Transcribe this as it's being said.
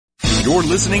You're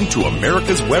listening to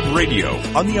America's Web Radio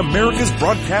on the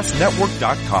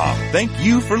AmericasBroadcastNetwork.com. Thank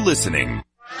you for listening.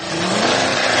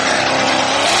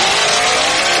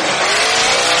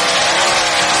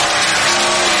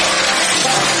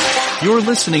 You're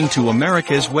listening to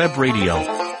America's Web Radio.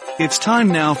 It's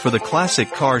time now for the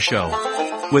Classic Car Show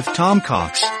with Tom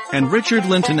Cox and Richard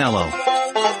Lentinello.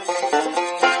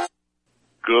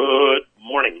 Good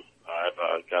morning.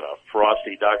 I've got a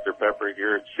frosty Dr. Pepper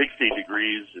here at 60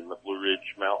 degrees in the Blue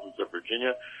Ridge Mountains of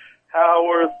Virginia. How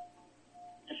are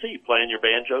you playing your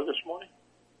banjo this morning?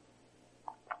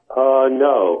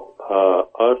 No.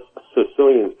 Us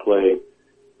Sicilians play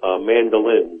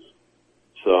mandolins.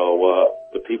 So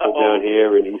the people down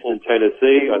here in eastern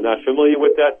Tennessee are not familiar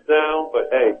with that sound, but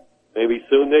hey, maybe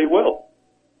soon they will.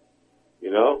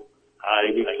 You know?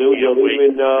 Maybe soon you'll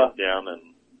even down and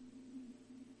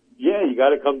yeah, you got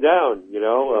to come down. You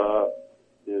know,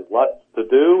 there's lots to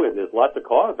do, and there's lots of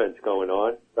car events going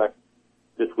on. In fact,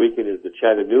 this weekend is the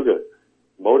Chattanooga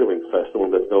Motoring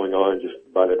Festival that's going on just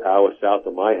about an hour south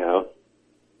of my house.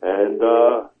 And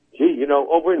you know,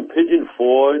 over in Pigeon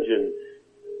Forge and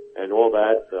all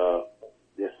that,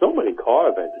 there's so many car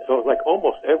events. So it's like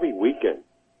almost every weekend.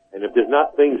 And if there's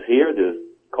not things here, there's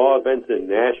car events in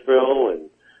Nashville and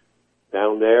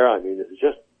down there. I mean, it's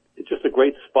just a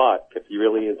great spot if you're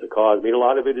really into cars. I mean, a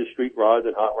lot of it is street rods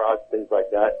and hot rods, things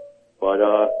like that. But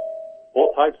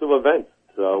all types of events.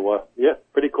 So, yeah,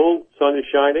 pretty cool. Sun is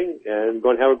shining, and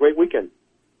going to have a great weekend.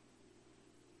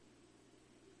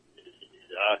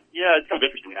 Yeah, it's kind of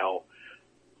interesting how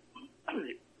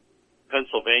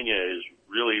Pennsylvania is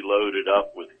really loaded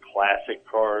up with classic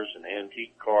cars and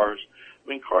antique cars. I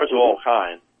mean, cars of all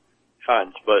kinds,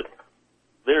 but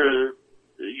they're,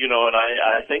 you know, and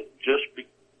I think just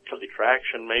because the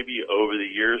traction maybe over the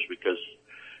years, because,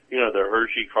 you know, the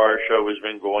Hershey Car Show has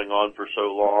been going on for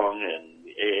so long, and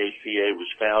AACA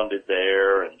was founded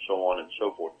there, and so on and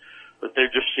so forth. But there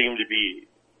just seem to be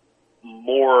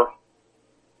more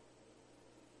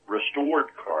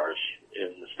restored cars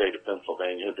in the state of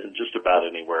Pennsylvania than just about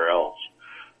anywhere else.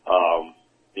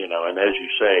 You know, and as you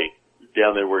say,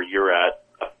 down there where you're at,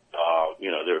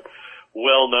 you know, they're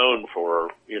well known for,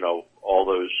 you know, all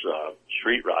those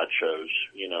street rod shows,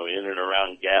 you know, in and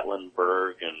around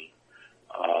Gatlinburg and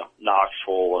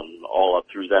Knoxville and all up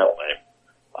through that way.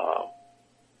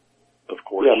 Of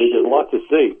course. Yeah, I mean, there's a lot to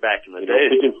see. Back in the day.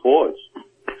 Pigeon Forge.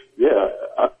 Yeah.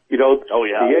 You know, the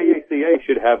AACA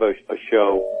should have a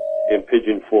show in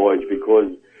Pigeon Forge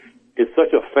because it's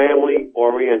such a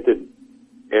family-oriented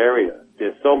area.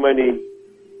 There's so many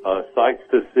sights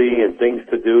to see and things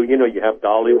to do. You know, you have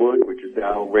Dollywood, which is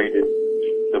now rated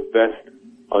the best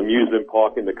amusement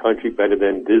park in the country, better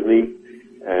than Disney.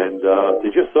 And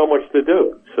there's just so much to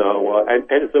do. So, and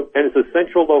it's a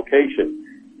central location,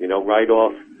 you know, right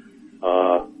off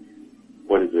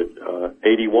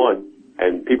 81,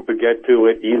 and people could get to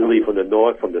it easily from the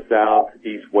north, from the south,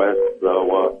 east, west.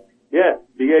 So, yeah,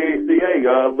 the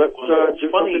AACA, let's do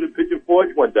something in Pigeon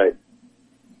Forge one day.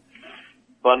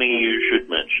 Funny you should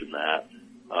mention that.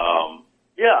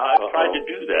 Yeah, I've tried to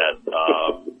do that.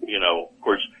 You know, of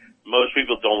course, most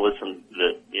people don't listen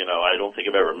that, you know, I don't think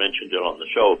I've ever mentioned it on the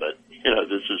show, but, you know,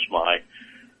 this is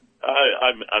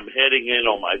I'm heading in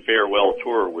on my farewell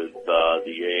tour with the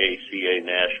AACA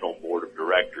National Board of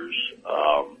Directors.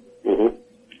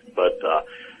 But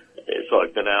so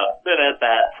I've been at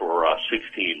that for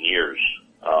 16 years.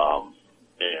 And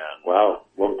wow,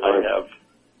 long time. I have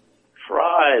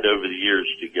tried over the years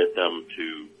to get them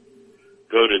to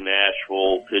go to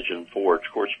Nashville, Pigeon Forge.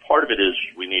 Of course, part of it is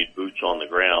we need boots on the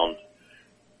ground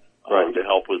to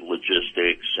help with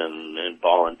logistics and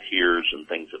volunteers and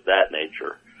things of that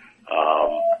nature.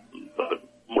 But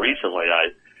more recently,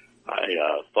 I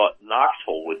thought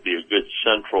Knoxville would be a good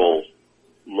central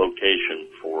location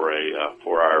for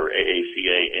our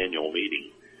AACA annual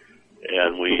meeting,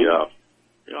 and we, you know,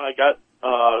 I got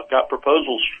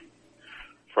proposals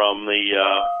from the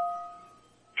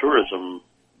tourism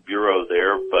bureau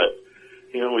there, but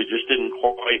you know, we just didn't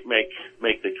quite make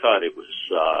the cut. It was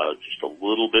just a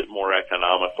little bit more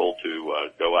economical to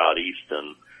go out east,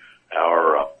 and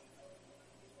our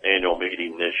annual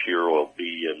meeting this year will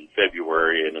be in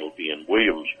February, and it'll be in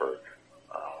Williamsburg.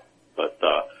 But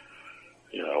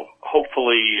you know,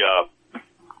 hopefully,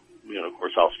 you know, of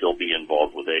course, I'll still be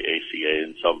involved with AACA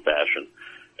in some fashion,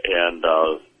 and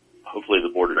hopefully the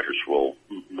board of directors will,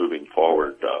 moving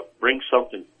forward, bring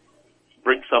something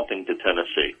to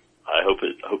Tennessee. I hope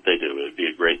they do. It'd be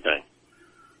a great thing.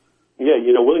 Yeah,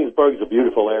 you know, Williamsburg is a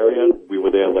beautiful area. We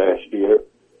were there last year,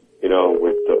 you know,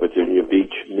 with the Virginia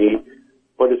Beach meet.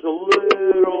 But it's a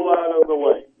little out of the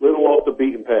way, little off the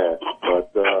beaten path.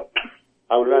 But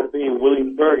would rather be in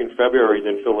Williamsburg in February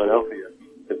than Philadelphia,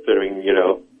 considering,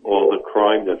 all the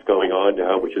crime that's going on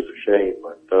now, which is a shame.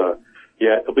 But,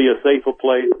 yeah, it'll be a safer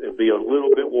place. It'll be a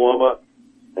little bit warmer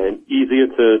and easier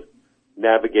to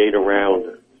navigate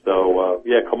around. So,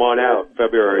 yeah, come on out,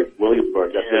 February,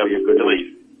 Williamsburg. That's going to be a good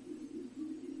week.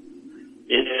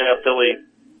 Yeah, Philly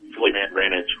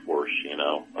ran its course,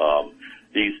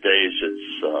 These days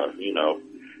it's,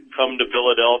 come to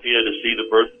Philadelphia to see the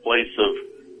birthplace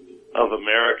of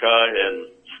America and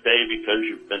stay because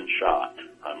you've been shot.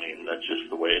 I mean, that's just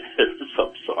the way it is.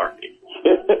 I'm sorry.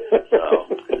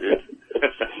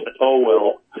 Oh,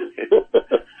 well.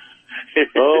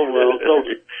 So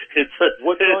it's a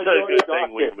good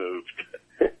thing we moved.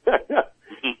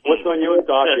 What's on your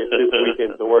docket this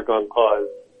weekend to work on cars?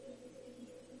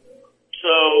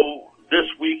 So this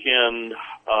weekend,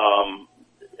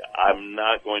 I'm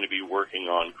not going to be working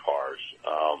on cars.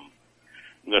 I'm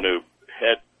going to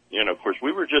head, of course,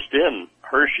 we were just in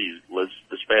Hershey's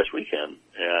this past weekend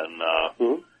and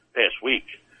past week.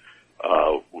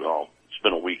 Well, it's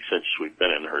been a week since we've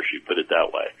been in Hershey, put it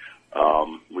that way.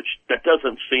 Which that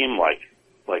doesn't seem like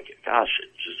gosh,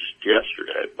 it's just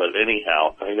yesterday. But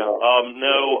anyhow, I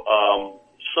know.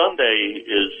 Sunday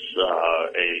is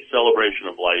a celebration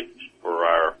of life for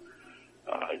our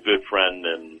good friend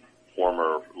and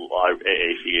former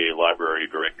AACA library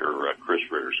director, Chris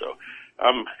Ritter. So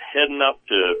I'm heading up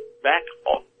to back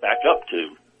up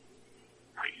to.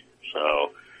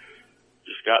 So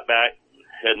just got back,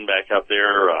 heading back up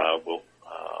there. We'll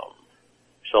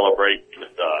celebrate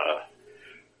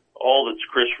all that's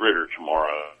Chris Ritter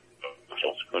tomorrow. So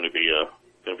it's going to be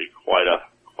quite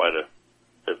a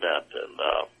event, and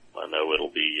I know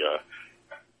it'll be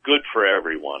good for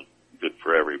everyone, good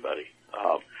for everybody.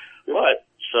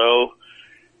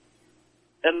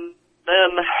 And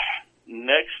then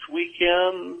next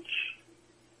weekend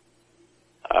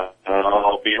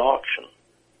I'll be at auction,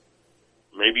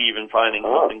 maybe even finding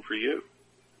something for you.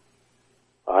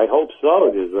 I hope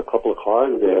so. There's a couple of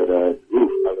cars there that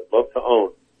I would love to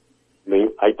own. I mean,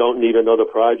 I don't need another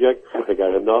project. I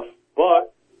got enough.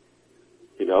 But,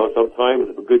 sometimes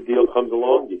if a good deal comes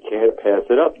along, you can't pass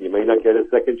it up. You may not get a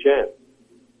second chance.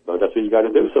 So that's what you got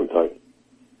to do sometimes.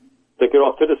 Stick it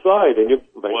off to the side, and you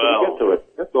eventually get to it.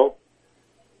 That's all.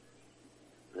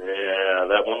 Yeah,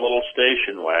 that one little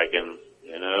station wagon,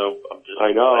 I'm just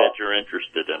glad you're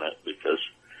interested in it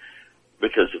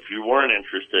because if you weren't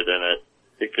interested in it,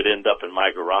 it could end up in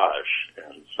my garage.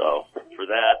 And so for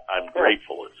that, I'm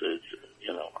grateful. It's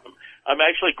I'm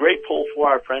actually grateful for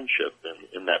our friendship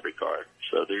in that regard.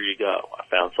 So there you go. I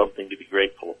found something to be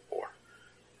grateful for.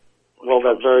 Well,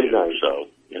 that's very nice. So,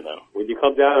 when you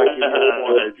come down, I give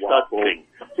you a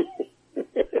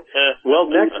Well,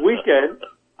 next weekend,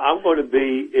 I'm going to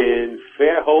be in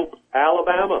Fairhope,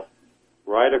 Alabama,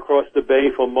 right across the bay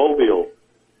from Mobile.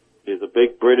 There's a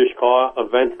big British car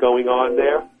event going on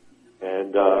there.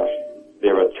 And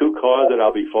there are two cars that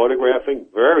I'll be photographing,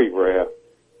 very rare,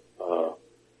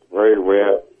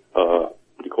 what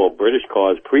do you call British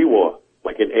cars, pre-war,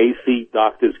 like an AC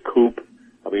Doctor's Coupe.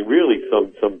 I mean, really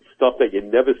some stuff that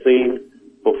you've never seen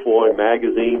before in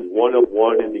magazines, one of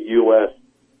one in the U.S.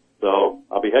 So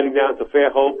I'll be heading down to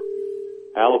Fairhope,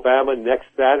 Alabama next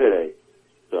Saturday.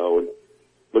 So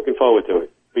looking forward to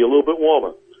it. Be a little bit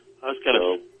warmer. I was going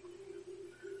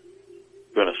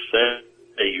to say,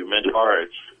 you mentioned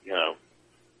cars,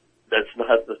 that's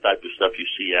not the type of stuff you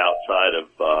see outside of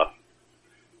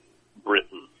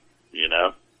Britain,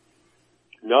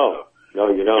 No,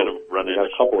 you don't. Going to run into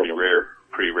some pretty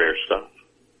rare stuff.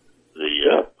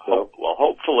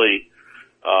 Hopefully,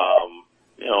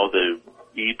 the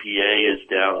EPA is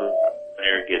down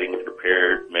there getting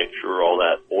prepared, make sure all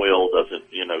that oil doesn't,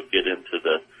 get into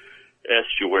the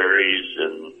estuaries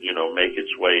and, make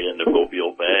its way into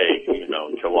Mobile Bay,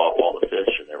 and kill off all the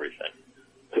fish and everything.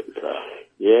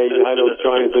 Yeah, you know how those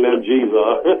Giants and MGs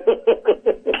are.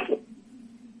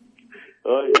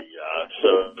 Oh, yeah.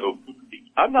 So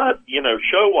I'm not,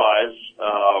 show-wise,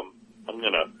 I'm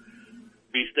going to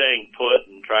be staying put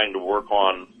and trying to work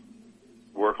on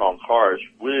cars,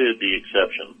 with the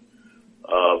exception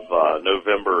of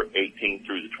November 18th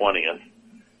through the 20th.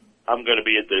 I'm going to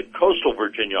be at the Coastal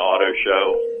Virginia Auto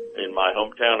Show in my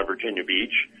hometown of Virginia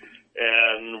Beach,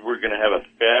 and we're going to have a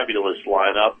fabulous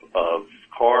lineup of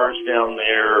cars down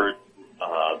there.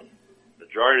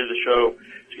 Majority of the show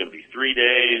is going to be 3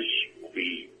 days. We'll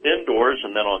be indoors,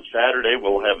 and then on Saturday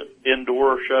we'll have an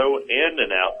indoor show and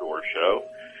an outdoor show.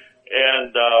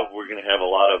 And we're going to have a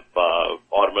lot of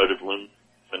automotive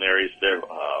luminaries there.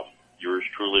 Yours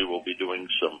truly will be doing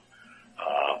some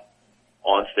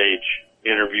on-stage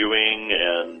interviewing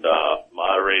and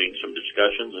moderating some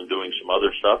discussions and doing some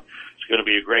other stuff. It's going to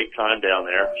be a great time down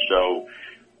there. So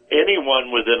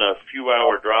anyone within a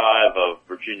few-hour drive of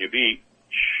Virginia Beach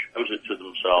owes it to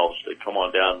themselves to come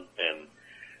on down and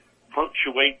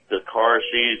punctuate the car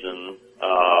season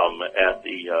at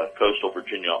the Coastal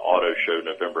Virginia Auto Show,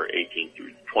 November 18th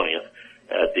through 20th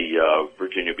at the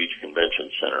Virginia Beach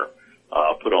Convention Center,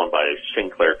 put on by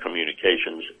Sinclair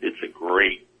Communications. It's a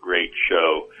great, great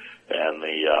show, and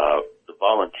the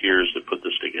volunteers that put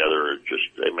this together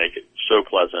they make it so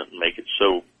pleasant and make it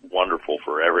so wonderful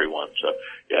for everyone. So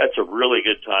yeah, it's a really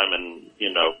good time and,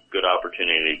 good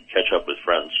opportunity to catch up with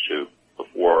friends too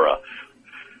before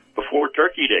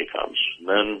Turkey Day comes. And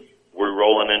then we're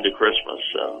rolling into Christmas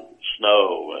and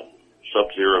snow and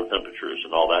sub-zero temperatures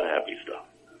and all that happy stuff.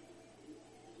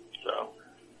 So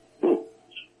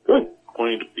good. It's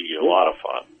going to be a lot of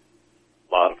fun.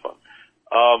 A lot of fun.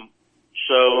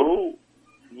 So,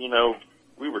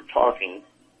 we were talking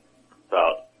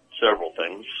about several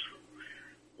things.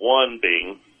 One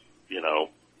being,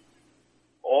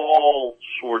 all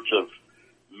sorts of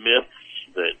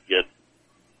myths that get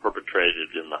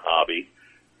perpetrated in the hobby.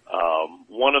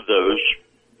 One of those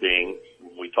being,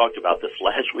 we talked about this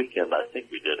last weekend, I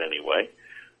think we did anyway,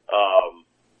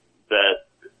 that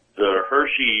the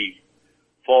Hershey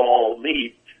Fall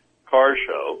Meet car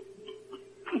show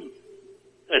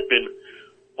had been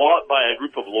bought by a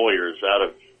group of lawyers out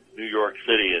of New York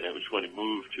City, and it was going to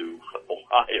move to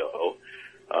Ohio.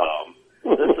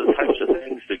 This is the types of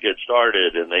things that get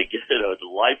started, and they get a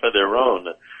life of their own.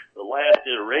 The last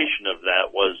iteration of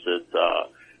that was that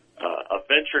a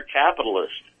venture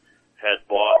capitalist had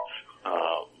bought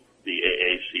the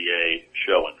AACA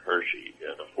show in Hershey,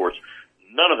 and of course,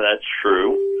 none of that's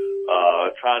true.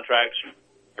 Contracts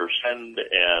are signed,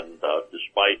 and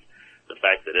despite the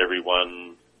fact that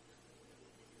everyone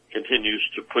continues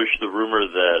to push the rumor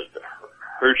that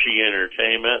Hershey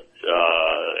Entertainment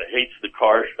hates the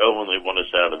car show when they want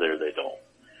us out of there, they don't.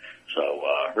 So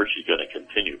Hershey's going to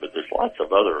continue, but there's lots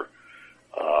of other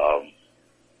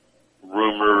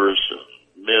rumors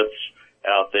and myths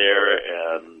out there,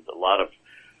 and a lot of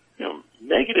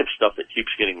negative stuff that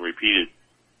keeps getting repeated.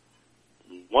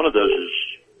 One of those is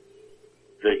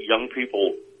that young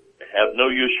people have no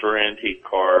use for antique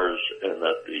cars, and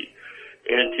that the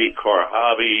antique car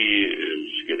hobby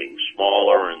is getting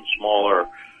smaller and smaller,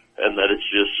 and that it's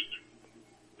just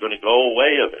going to go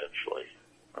away eventually.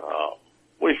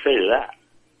 What do you say to that?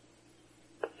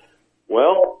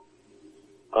 Well,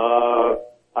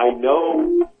 I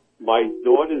know my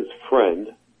daughter's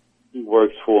friend. He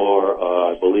works for,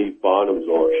 I believe, Bonham's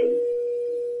Auction,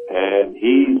 and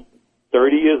he's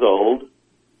 30 years old.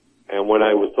 And when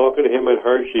I was talking to him at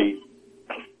Hershey,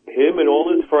 him and all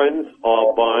his friends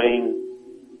are buying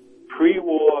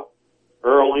pre-war,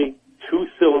 early,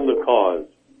 two-cylinder cars.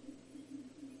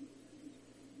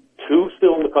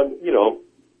 Two-cylinder cars,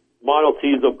 Model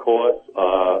Ts, of course,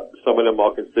 some of them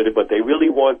are considered, but they really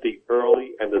want the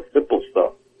early and the simple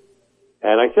stuff.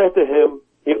 And I said to him,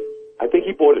 I think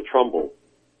he bought a Trumbull.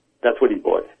 That's what he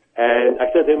bought. And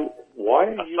I said to him, why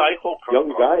are you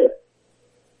young guys?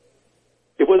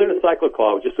 It wasn't a cycle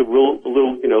car. It was just a little,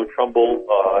 Trumbull,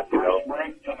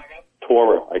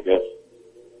 Tourer, I guess.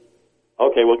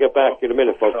 Okay, we'll get back in a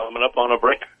minute, folks. Coming up on a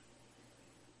break.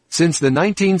 Since the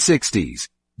 1960s,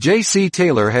 J.C.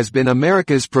 Taylor has been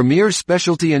America's premier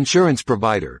specialty insurance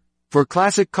provider for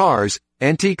classic cars,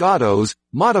 antique autos,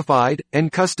 modified, and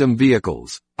custom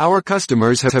vehicles. Our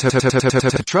customers have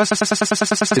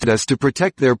trusted us to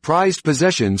protect their prized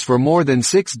possessions for more than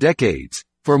 6 decades.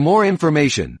 For more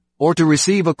information, or to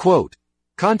receive a quote,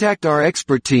 contact our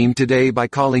expert team today by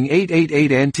calling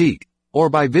 888-ANTIQUE, or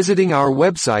by visiting our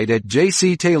website at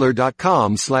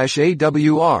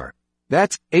jctaylor.com/AWR.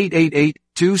 That's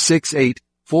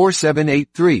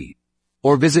 888-268-4783.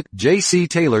 Or visit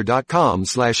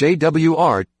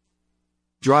jctaylor.com/AWR.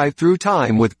 Drive through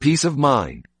time with peace of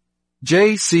mind.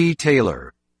 J.C.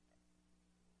 Taylor.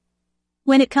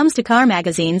 When it comes to car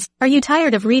magazines, are you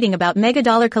tired of reading about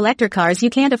mega-dollar collector cars you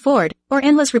can't afford, or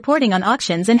endless reporting on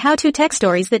auctions and how-to tech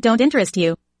stories that don't interest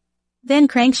you? Then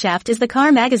Crankshaft is the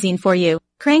car magazine for you.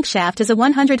 Crankshaft is a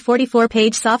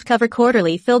 144-page softcover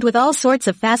quarterly filled with all sorts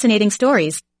of fascinating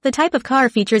stories, the type of car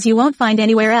features you won't find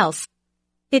anywhere else.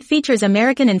 It features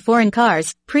American and foreign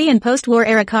cars, pre- and post-war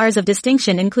era cars of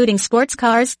distinction including sports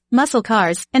cars, muscle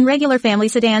cars, and regular family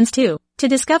sedans too. To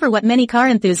discover what many car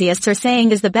enthusiasts are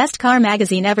saying is the best car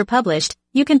magazine ever published,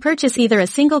 you can purchase either a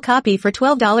single copy for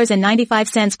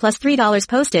 $12.95 plus $3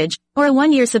 postage, or a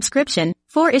 1-year subscription,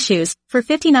 4 issues, for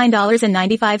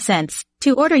 $59.95.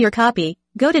 To order your copy,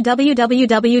 go to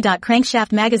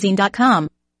www.crankshaftmagazine.com.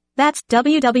 That's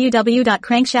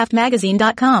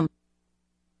www.crankshaftmagazine.com.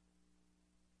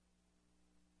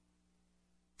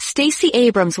 Stacey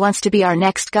Abrams wants to be our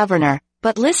next governor,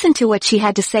 but listen to what she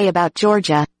had to say about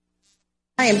Georgia.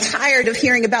 I am tired of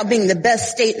hearing about being the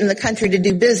best state in the country to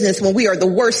do business when we are the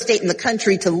worst state in the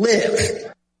country to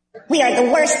live. We are the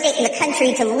worst state in the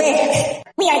country to live.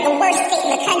 We are the worst state in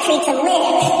the country to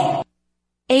live.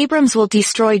 Abrams will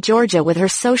destroy Georgia with her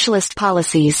socialist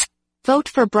policies. Vote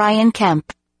for Brian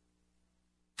Kemp.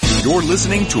 You're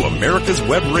listening to America's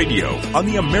Web Radio on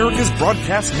the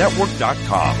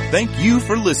AmericasBroadcastNetwork.com. Thank you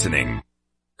for listening.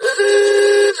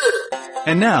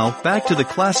 And now, back to the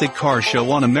Classic Car Show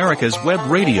on America's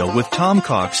Web Radio with Tom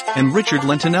Cox and Richard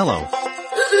Lentinello.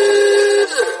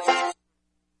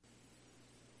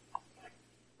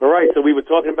 All right, so we were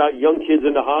talking about young kids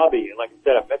in the hobby. And like I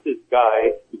said, I met this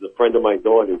guy who's a friend of my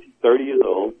daughter's. He's 30 years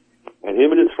old. And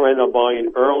him and his friend are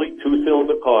buying early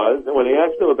two-cylinder cars. And when I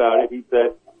asked him about it, he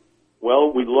said,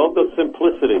 well, we love the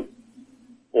simplicity.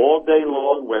 All day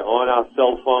long, we're on our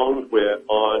cell phones, we're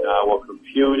on our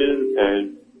computers,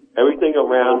 and everything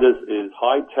around us is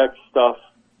high-tech stuff.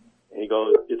 And he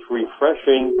goes, it's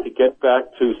refreshing to get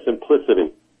back to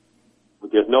simplicity.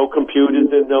 There's no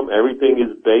computers in them. Everything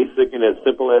is basic and as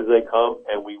simple as they come,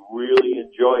 and we really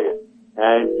enjoy it.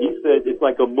 And he said it's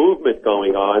like a movement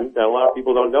going on that a lot of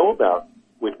people don't know about,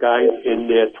 with guys in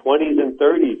their 20s and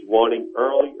 30s wanting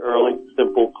early,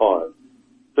 simple cars.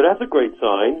 So that's a great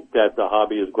sign that the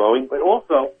hobby is growing. But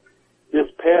also, this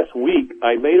past week,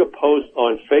 I made a post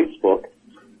on Facebook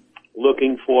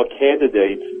looking for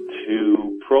candidates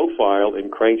to profile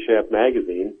in Crankshaft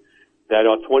Magazine that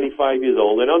are 25 years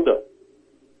old and under.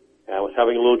 And I was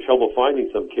having a little trouble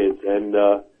finding some kids. And,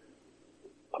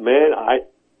 man,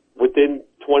 within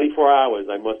 24 hours,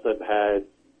 I must have had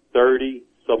 30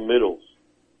 submittals,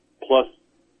 plus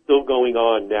still going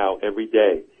on now every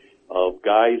day, of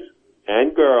guys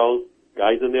and girls,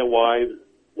 guys and their wives,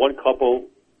 one couple,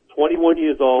 21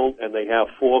 years old, and they have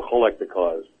 4 collector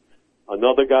cars.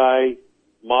 Another guy,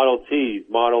 Model Ts,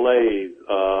 Model As,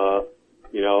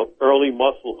 early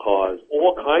muscle cars,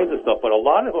 all kinds of stuff. But a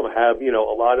lot of them have,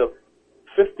 a lot of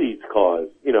 50s cars,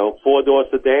 4-door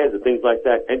sedans and things like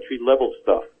that, entry-level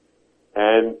stuff.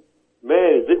 And,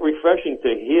 man, is it refreshing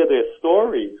to hear their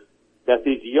stories that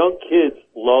these young kids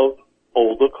love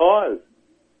older cars,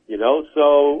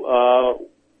 So,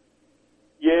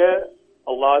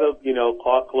 a lot of,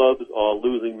 car clubs are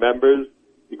losing members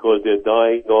because they're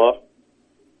dying off.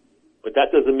 But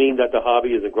that doesn't mean that the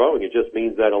hobby isn't growing. It just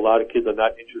means that a lot of kids are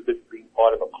not interested in being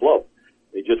part of a club.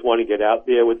 They just want to get out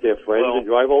there with their friends and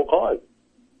drive old cars.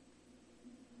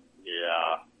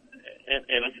 Yeah.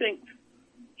 And I think,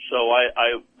 so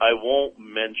I won't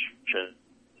mention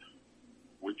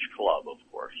which club, of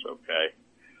course, okay?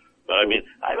 But I mean,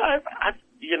 I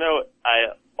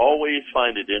always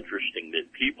find it interesting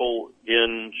that people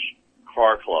in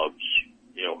car clubs,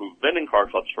 who've been in car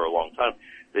clubs for a long time,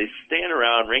 they stand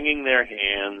around wringing their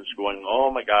hands going,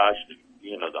 oh my gosh,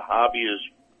 the hobby is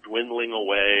dwindling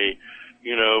away.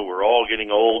 We're all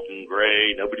getting old and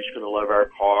gray. Nobody's going to love our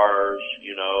cars.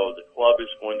 The club is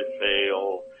going to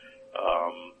fail,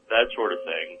 that sort of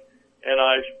thing. And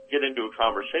I get into a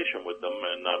conversation with them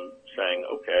and I'm saying,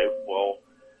 okay, well,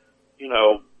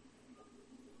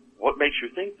 what makes you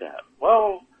think that?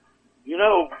 Well,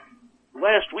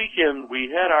 last weekend we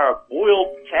had our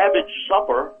boiled cabbage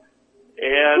supper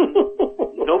and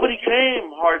nobody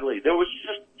came hardly. There was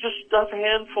just a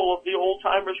handful of the old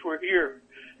timers were here.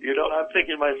 I'm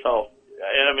thinking to myself,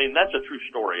 and I mean, that's a true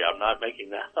story. I'm not making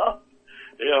that up.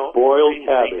 Boiled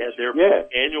cabbage. They had their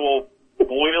annual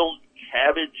boiled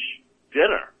cabbage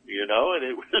dinner, and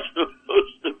it was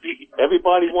supposed to be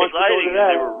everybody wants exciting, to go to that.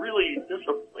 And they were really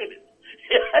disappointed.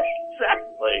 Yeah,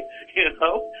 exactly.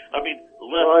 I mean,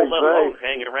 let alone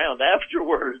hang around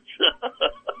afterwards.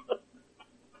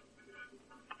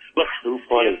 But, too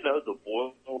funny. The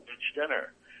boiled cabbage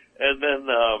dinner. And then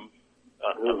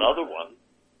another one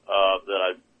that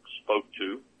I spoke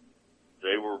to,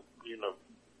 they were,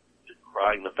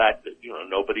 decrying the fact that,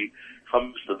 nobody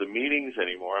comes to the meetings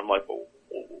anymore. I'm like, well,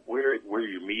 where are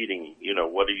you meeting?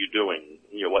 What are you doing?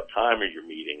 What time are you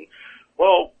meeting?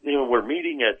 Well, we're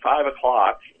meeting at 5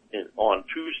 o'clock on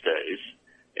Tuesdays,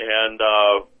 and,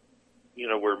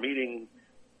 we're meeting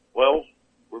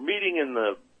in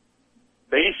the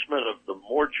basement of the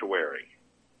mortuary,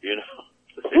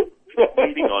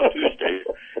 meeting on Tuesdays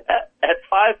at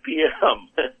 5 p.m.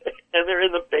 and they're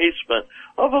in the basement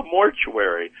of a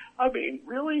mortuary. I mean,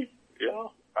 really?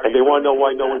 And they want to know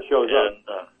why no one shows up.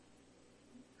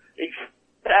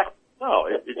 Exactly. No,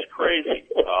 it's crazy.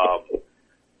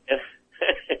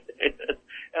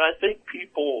 And I think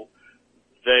people,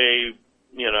 they,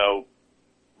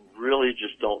 really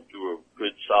just don't do a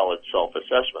good, solid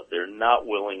self-assessment. They're not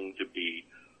willing to be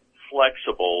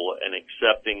flexible and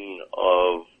accepting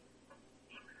of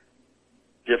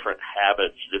different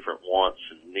habits, different wants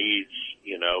and needs.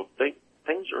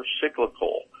 Things are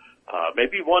cyclical.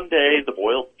 Maybe one day the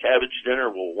boiled cabbage dinner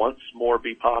will once more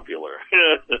be popular.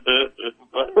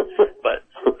 but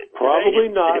probably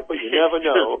not, but you never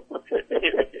know.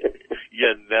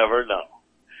 You never know.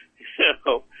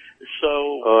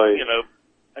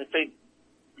 I think,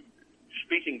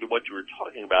 speaking to what you were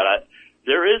talking about,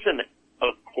 there is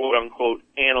a quote-unquote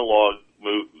analog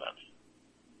movement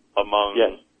among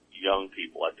young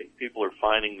people. I think people are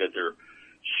finding that they're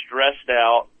stressed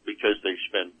out because they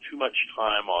spend too much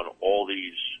time on all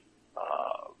these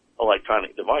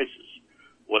electronic devices,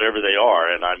 whatever they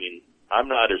are. And I mean, I'm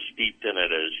not as steeped in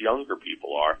it as younger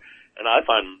people are, and I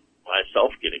find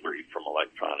myself getting grief from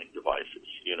electronic devices.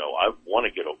 I want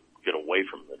to get away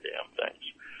from the damn things.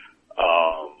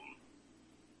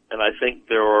 And I think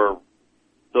there are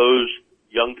those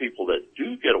young people that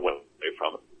do get away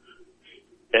from it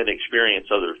and experience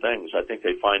other things. I think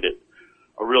they find it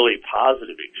a really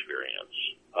positive experience.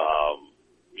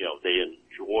 They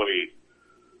enjoy,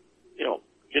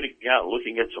 getting out,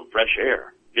 looking at some fresh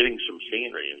air, getting some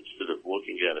scenery instead of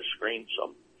looking at a screen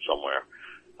somewhere.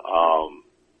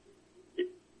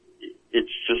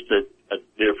 It's just a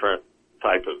different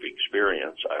type of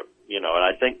experience. And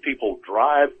I think people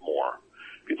drive more.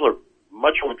 People are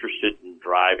much more interested in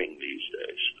driving these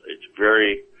days. It's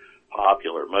very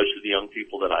popular. Most of the young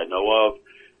people that I know of,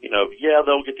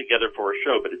 they'll get together for a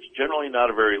show, but it's generally not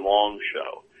a very long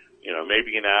show.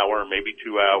 Maybe an hour, maybe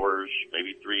 2 hours,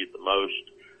 maybe 3 at the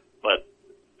most. But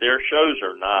their shows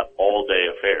are not all-day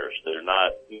affairs. They're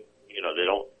not, they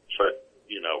don't start,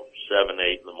 7,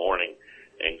 8 in the morning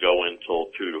and go until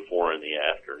 2 to 4 in the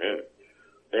afternoon.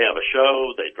 They have a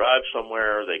show, they drive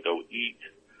somewhere, they go eat,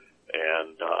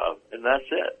 and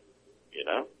that's it,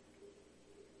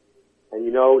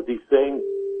 And these same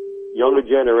younger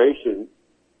generation,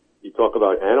 you talk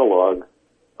about analog,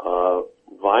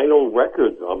 vinyl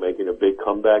records are making a big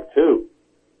comeback too,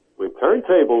 with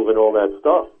turntables and all that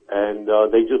stuff. And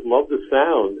they just love the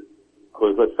sound,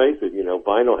 because let's face it,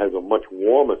 vinyl has a much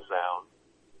warmer sound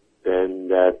than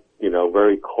that,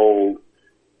 very cold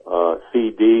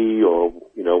CD or,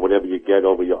 whatever you get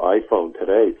over your iPhone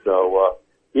today. So,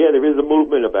 there is a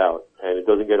movement about, and it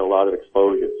doesn't get a lot of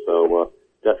exposure. So,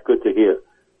 that's good to hear.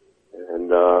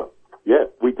 And,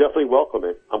 we definitely welcome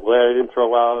it. I'm glad I didn't throw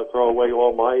away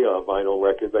all my vinyl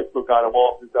records. I still got them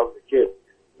all since I was a kid.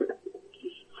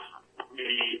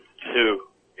 Me too.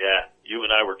 Yeah, you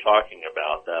and I were talking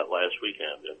about that last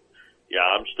weekend, and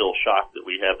I'm still shocked that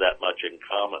we have that much in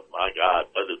common. My God,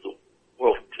 what is the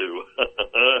world to?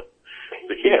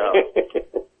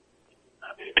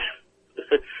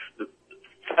 The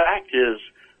fact is,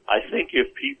 I think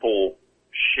if people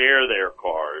share their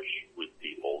cars with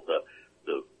people, the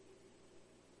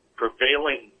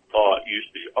prevailing thought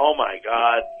used to be, oh my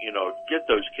God, get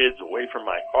those kids away from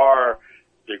my car.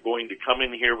 They're going to come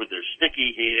in here with their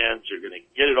sticky hands. They're going to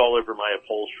get it all over my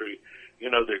upholstery.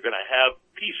 They're going to have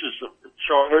pieces of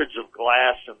shards of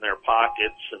glass in their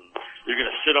pockets, and they're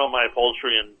going to sit on my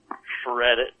upholstery and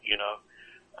shred it,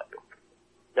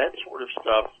 That sort of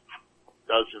stuff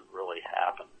doesn't really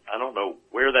happen. I don't know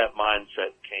where that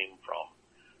mindset came from,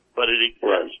 but it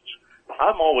exists.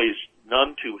 I'm always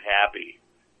none too happy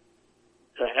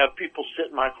to have people sit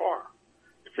in my car.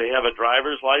 If they have a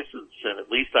driver's license and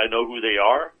at least I know who they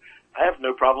are, I have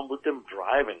no problem with them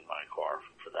driving my car,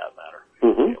 for that matter.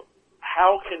 Mm-hmm.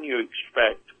 How can you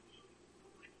expect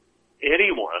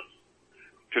anyone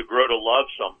to grow to love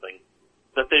something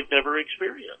that they've never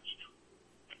experienced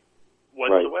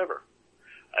whatsoever?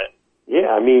 Right.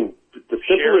 The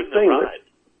simplest thing.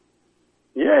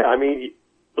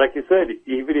 Like you said,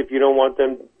 even if you don't want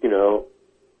them,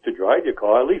 to drive your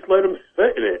car, at least let them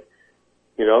sit in it.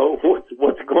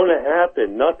 What's going to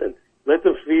happen? Nothing. Let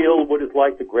them feel what it's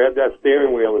like to grab that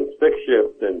steering wheel and stick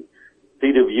shift and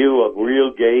see the view of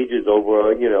real gauges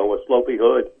over, a slopey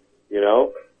hood.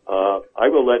 I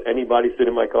will let anybody sit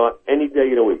in my car any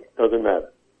day of the week. Doesn't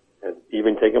matter. And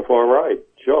even take them for a ride.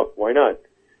 Sure, why not?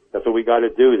 That's what we got to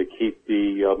do to keep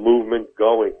the movement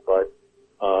going. But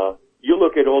you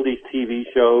look at all these TV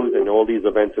shows and all these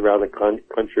events around the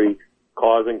country,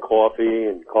 Cars and Coffee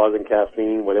and Cars and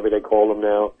Caffeine, whatever they call them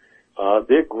now,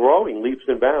 they're growing leaps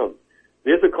and bounds.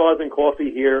 There's a Cars and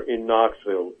Coffee here in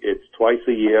Knoxville. It's twice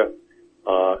a year.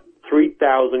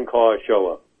 3,000 cars show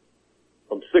up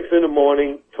from 6 in the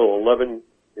morning till 11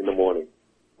 in the morning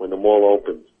when the mall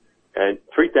opens. and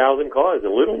 3,000 cars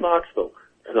in Little Knoxville.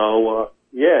 So,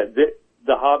 yeah,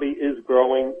 the hobby is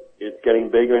growing. It's getting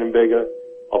bigger and bigger.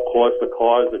 Of course, the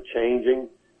cars are changing.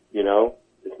 You know,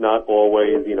 it's not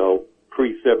always, you know,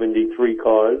 pre-73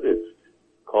 cars. It's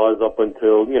cars up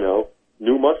until, you know,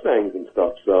 new Mustangs and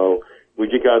stuff. So we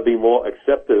just got to be more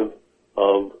acceptive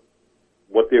of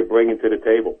what they're bringing to the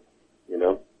table, you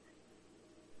know.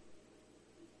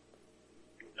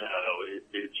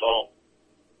 It's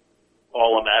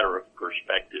all a matter of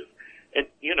perspective. And,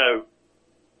 you know, the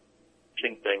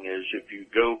interesting thing is if you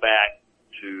go back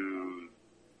to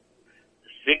the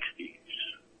 60s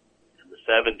and the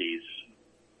 70s,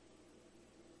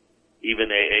 even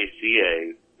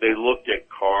AACA, they looked at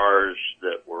cars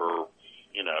that were,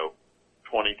 you know,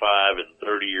 25 and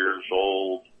 30 years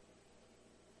old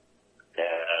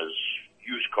as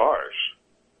used cars.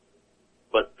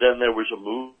 But then there was a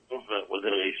movement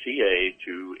within ACA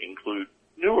to include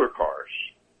newer cars.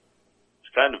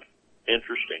 It's kind of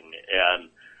interesting. And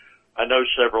I know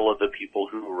several of the people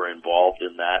who were involved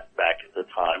in that back at the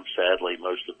time. Sadly,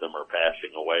 most of them are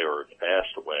passing away or have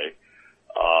passed away.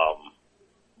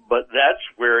 But that's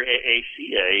where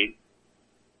AACA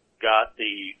got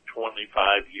the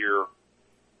 25-year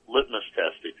litmus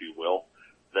test, if you will,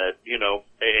 that, you know,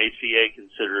 AACA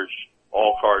considers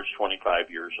all cars 25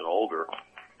 years and older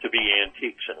to be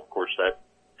antiques. And, of course, that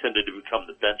tended to become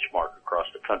the benchmark across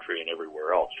the country and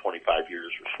everywhere else. 25 years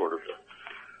was sort of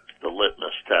the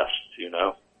litmus test, you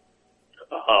know.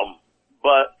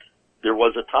 But there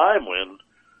was a time when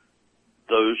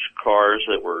those cars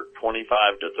that were 25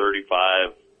 to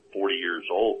 35, 40 years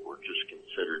old were just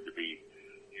considered to be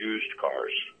used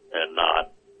cars and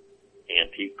not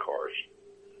antique cars.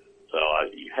 So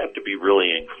you have to be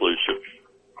really inclusive.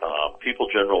 People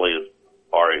generally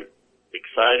are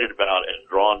excited about and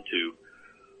drawn to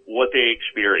what they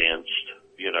experienced,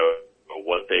 you know, or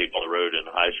what they on the road in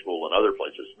high school and other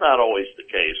places. It's not always the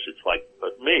case. It's like,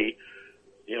 but me,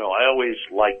 you know, I always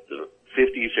liked the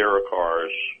 50s era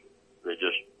cars. They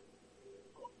just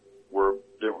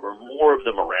there were more of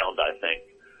them around, I think,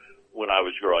 when I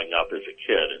was growing up as a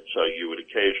kid, and so you would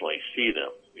occasionally see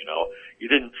them, you know. You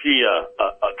didn't see a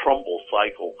Trumbull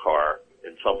cycle car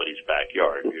in somebody's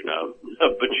backyard, you know,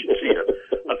 but you'd see a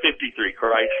 53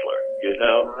 Chrysler, you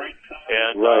know.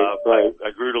 And right. I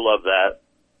grew to love that,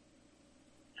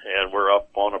 and we're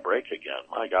up on a break again.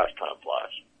 My gosh, time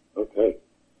flies. Okay.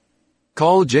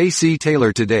 Call J.C.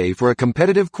 Taylor today for a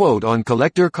competitive quote on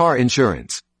collector car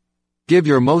insurance. Give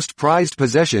your most prized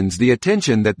possessions the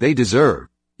attention that they deserve.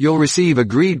 You'll receive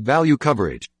agreed value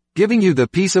coverage, giving you the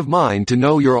peace of mind to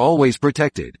know you're always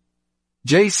protected.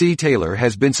 J.C. Taylor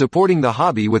has been supporting the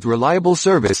hobby with reliable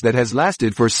service that has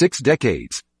lasted for 6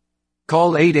 decades.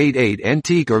 Call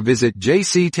 888-ANTIQUE or visit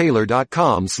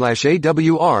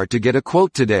jctaylor.com/AWR to get a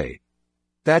quote today.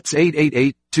 That's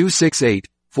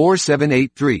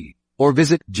 888-268-4783 or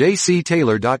visit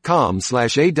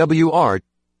jctaylor.com/AWR.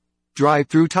 Drive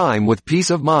through time with peace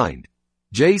of mind.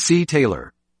 J.C.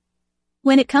 Taylor.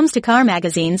 When it comes to car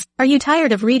magazines, are you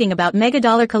tired of reading about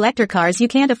mega-dollar collector cars you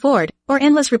can't afford, or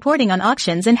endless reporting on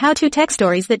auctions and how-to tech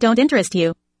stories that don't interest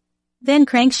you? Then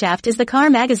Crankshaft is the car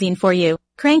magazine for you.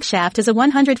 Crankshaft is a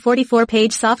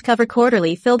 144-page softcover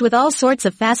quarterly filled with all sorts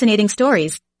of fascinating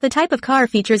stories, the type of car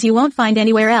features you won't find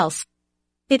anywhere else.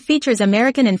 It features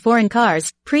American and foreign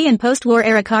cars, pre- and post-war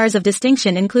era cars of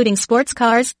distinction including sports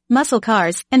cars, muscle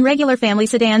cars, and regular family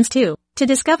sedans too. To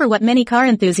discover what many car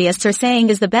enthusiasts are saying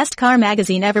is the best car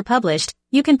magazine ever published,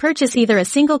 you can purchase either a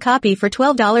single copy for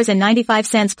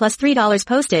 $12.95 plus $3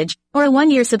 postage, or a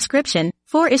 1-year subscription,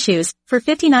 4 issues, for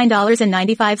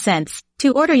 $59.95.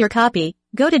 To order your copy,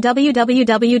 go to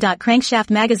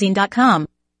www.crankshaftmagazine.com.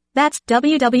 That's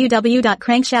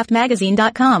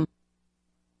www.crankshaftmagazine.com.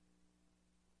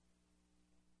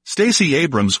 Stacey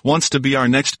Abrams wants to be our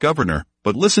next governor,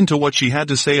 but listen to what she had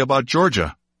to say about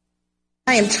Georgia.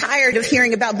 I am tired of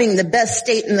hearing about being the best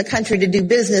state in the country to do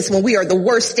business when we are the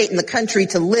worst state in the country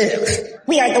to live.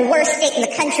 We are the worst state in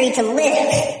the country to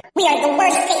live. We are the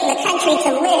worst state in the country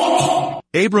to live.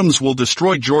 Abrams will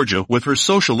destroy Georgia with her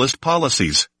socialist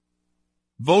policies.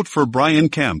 Vote for Brian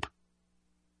Kemp.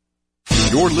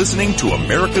 You're listening to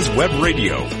America's Web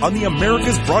Radio on the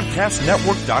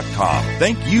AmericasBroadcastNetwork.com.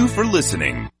 Thank you for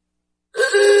listening.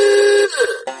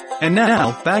 And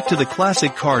now, back to the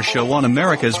Classic Car Show on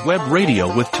America's Web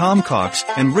Radio with Tom Cox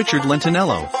and Richard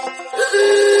Lentinello.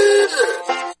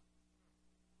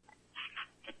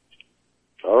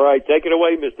 All right, take it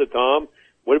away, Mr. Tom.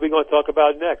 What are we going to talk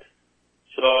about next?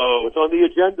 So, what's on the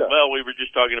agenda? Well, we were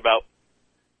talking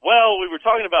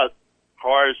about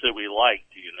cars that we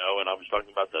liked, you know, and I was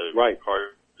talking about the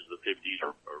cars of the 50s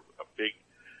are a big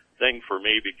thing for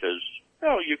me because,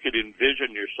 you could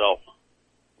envision yourself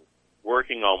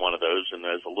working on one of those, and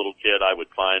as a little kid I would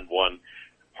find one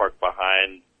parked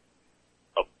behind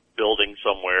a building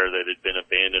somewhere that had been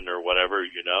abandoned or whatever,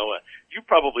 You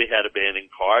probably had abandoned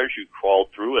cars you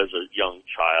crawled through as a young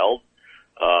child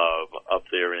up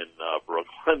there in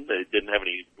Brooklyn. They didn't have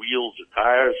any wheels or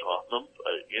tires on them,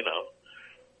 but,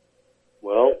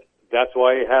 Well, that's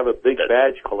why I have a big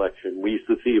badge collection. We used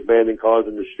to see abandoned cars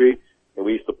in the street, and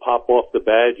we used to pop off the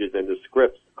badges and the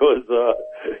scripts because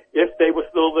if they were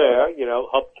still there,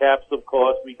 hubcaps, of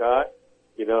course, we got,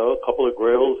 a couple of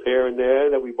grills here and there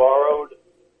that we borrowed.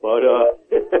 But,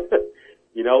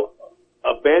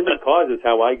 abandoned cars is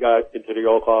how I got into the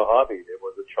old car hobby. There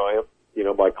was a Triumph,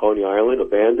 by Coney Island,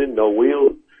 abandoned, no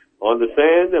wheels, on the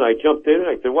sand, and I jumped in and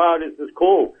I said, wow, this is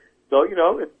cool. So,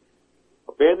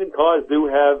 abandoned cars do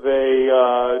have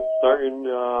a certain,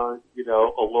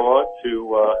 allure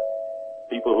to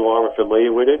people who aren't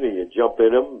familiar with it, and you jump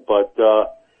in them. But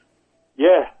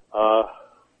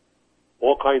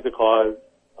all kinds of cars,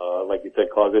 like you said,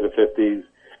 cars in the 50s.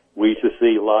 We used to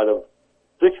see a lot of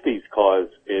 60s cars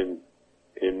in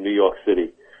New York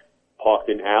City, parked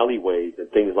in alleyways and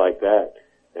things like that.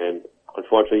 And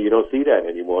unfortunately, you don't see that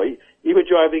anymore. Even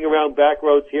driving around back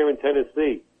roads here in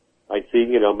Tennessee, I see,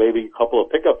 maybe a couple of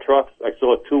pickup trucks. I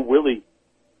saw two Willys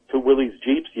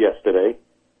Jeeps yesterday,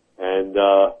 and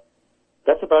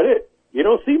that's about it. You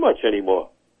don't see much anymore.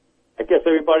 I guess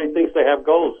everybody thinks they have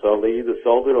gold, so they either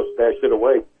sold it or stashed it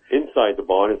away inside the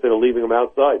barn instead of leaving them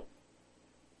outside.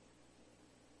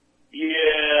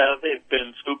 Yeah, they've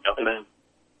been scooped up, and then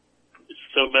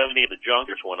so many of the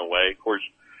junkers went away. Of course,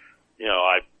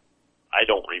 I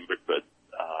don't remember, but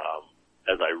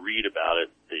as I read about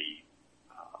it, the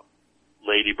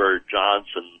Lady Bird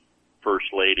Johnson,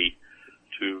 First Lady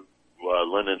to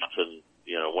Livingston,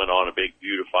 went on a big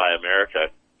Beautify America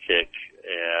kick,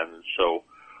 and so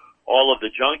all of the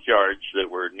junkyards that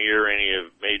were near any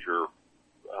of major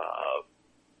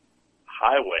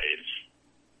highways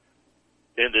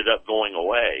ended up going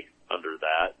away under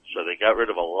that. So they got rid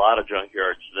of a lot of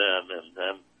junkyards then, and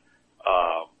then,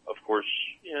 of course,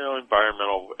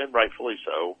 environmental, and rightfully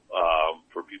so,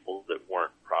 for people that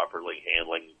weren't properly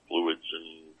handling fluids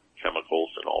and chemicals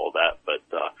and all of that. But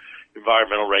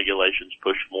environmental regulations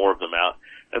pushed more of them out.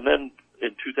 And then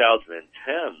in 2010,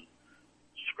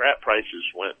 scrap prices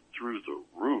went through the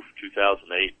roof.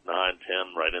 2008, 9,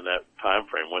 10, right in that time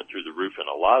frame, went through the roof, and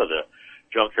a lot of the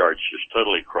junkyards just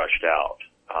totally crushed out.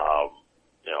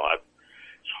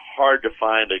 It's hard to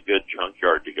find a good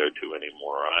junkyard to go to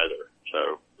anymore either.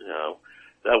 So,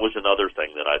 that was another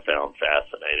thing that I found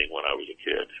fascinating when I was a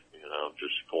kid,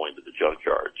 just going to the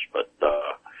junkyards. But,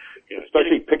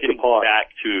 especially picking apart. Back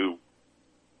to,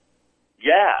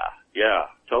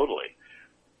 yeah, totally.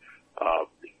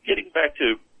 Getting back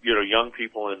to, young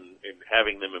people and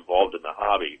having them involved in the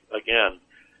hobby, again,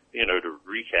 to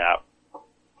recap,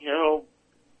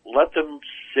 let them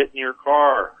sit in your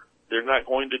car. They're not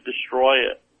going to destroy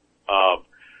it.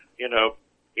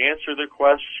 Answer their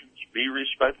questions, be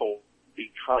respectful,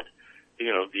 be kind.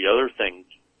 The other thing,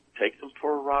 take them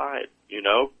for a ride,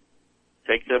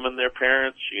 take them and their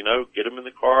parents, get them in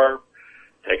the car,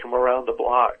 take them around the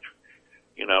block,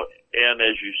 and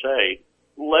as you say,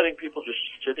 letting people just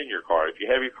sit in your car. If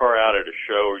you have your car out at a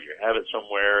show or you have it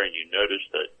somewhere and you notice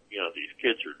that, these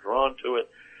kids are drawn to it,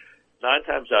 9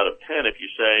 times out of 10, if you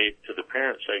say to the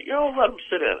parents, let them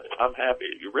sit in it. I'm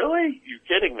happy. You really? You're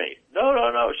kidding me. No,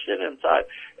 sit inside.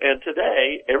 And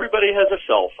today, everybody has a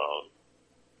cell phone.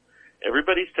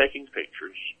 Everybody's taking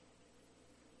pictures.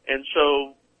 And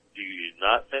so, do you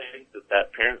not think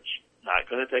that parent's not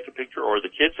going to take a picture, or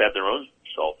the kids have their own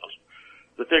cell phones,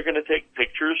 that they're going to take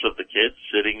pictures of the kids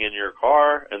sitting in your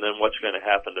car, and then what's going to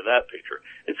happen to that picture?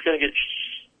 It's going to get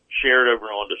shared over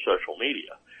onto social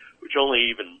media, which only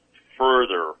even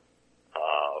further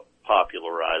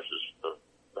popularizes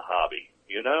the hobby.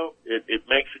 It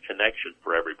makes a connection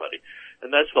for everybody,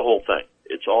 and that's the whole thing.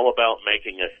 It's all about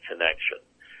making a connection.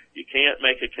 You can't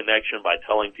make a connection by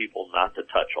telling people not to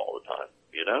touch all the time.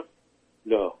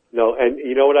 No. And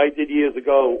you know what I did years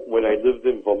ago when I lived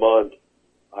in Vermont?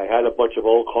 I had a bunch of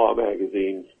old car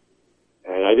magazines,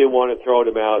 and I didn't want to throw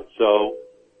them out, so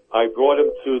I brought them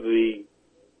to the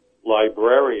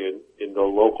librarian in the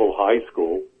local high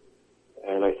school,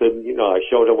 and I said, I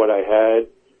showed her what I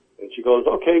had, and she goes,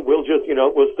 okay, we'll just,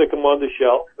 we'll stick them on the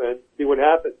shelf and see what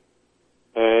happens.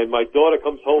 And my daughter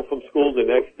comes home from school the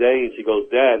next day, and she goes,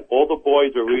 Dad, all the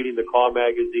boys are reading the car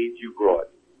magazines you brought.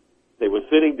 They were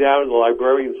sitting down, and the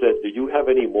librarian said, do you have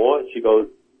any more? And she goes,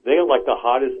 they are like the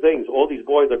hottest things. All these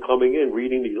boys are coming in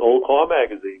reading these old car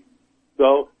magazines.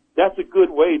 So that's a good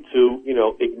way to,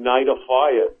 ignite a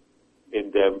fire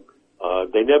in them.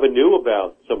 They never knew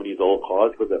about some of these old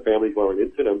cars because their families weren't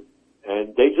into them,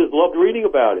 and they just loved reading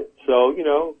about it. So,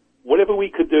 whatever we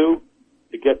could do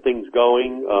to get things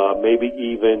going, maybe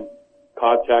even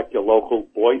contact your local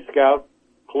Boy Scout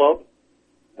club,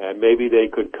 and maybe they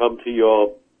could come to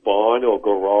your barn or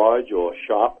garage or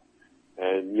shop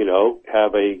and,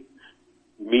 have a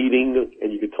meeting,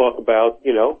 and you could talk about,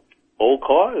 old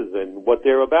cars and what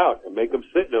they're about, and make them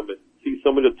sit in them and see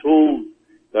some of the tools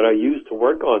that are used to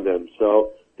work on them.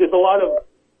 So there's a lot of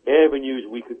avenues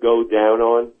we could go down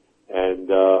on and,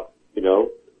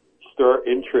 stir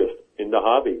interest in the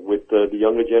hobby with the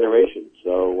younger generation.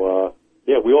 So,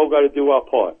 we all got to do our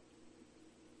part.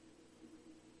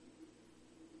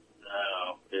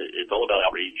 It's all about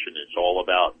outreach, and it's all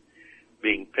about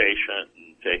being patient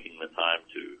and taking the time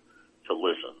to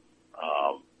listen.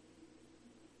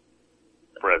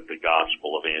 Spread the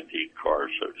gospel of antique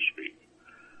cars, so to speak.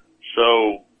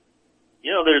 So,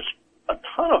 there's a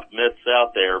ton of myths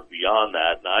out there beyond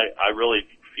that, and I really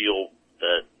feel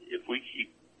that if we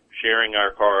keep sharing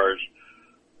our cars,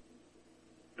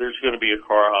 there's going to be a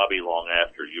car hobby long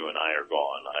after you and I are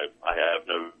gone. I have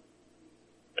no,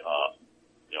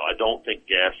 I don't think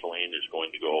gasoline is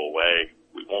going to go away.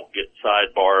 We won't get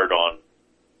sidebarred on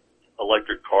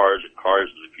electric cars and cars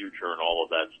of the future and all of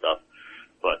that stuff,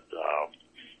 but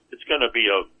it's going to be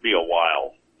a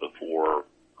while before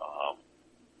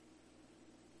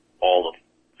all the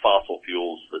fossil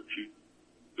fuels that fuel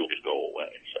just go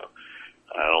away. So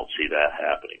I don't see that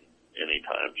happening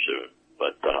anytime soon.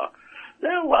 But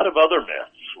there are a lot of other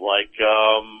myths. Like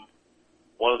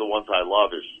one of the ones I love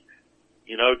is,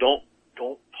 don't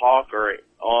talk or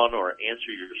answer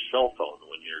your cell phone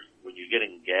when you're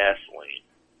getting gasoline.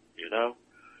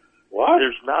 What?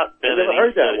 There's not been I've never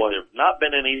heard that one. There've not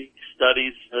been any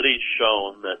studies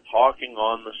shown that talking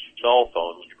on the cell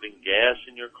phone when you're putting gas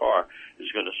in your car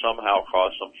is going to somehow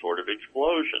cause some sort of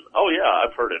explosion. Oh yeah,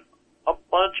 I've heard it a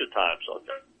bunch of times.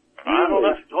 I don't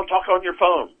know. Don't talk on your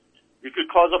phone. You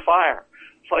could cause a fire.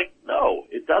 It's like,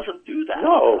 no, it doesn't do that.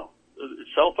 No.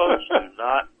 Cell phones do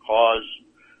not cause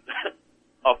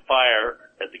a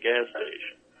fire at the gas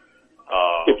station.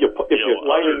 If you're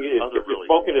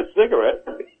smoking a cigarette,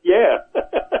 yeah.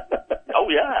 Oh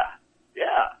yeah.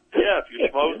 If you're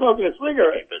smoking a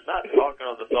cigarette, but not talking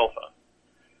on the cell phone.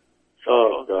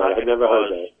 Oh God, I never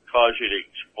heard that. Cause you to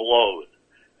explode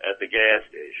at the gas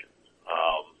station.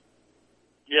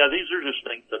 These are just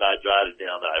things that I jotted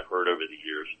down that I've heard over the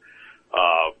years.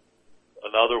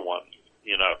 Another one,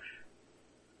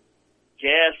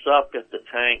 gas up at the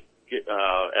tank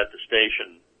at the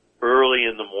station early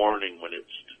in the morning when it's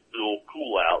still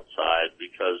cool outside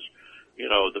because,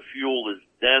 the fuel is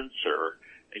denser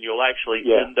and you'll actually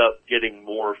end up getting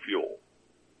more fuel.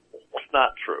 It's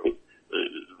not true.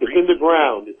 It's in the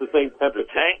ground. It's the same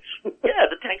temperature.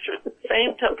 The tanks are the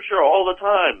same temperature all the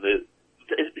time. It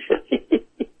doesn't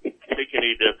make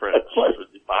any difference.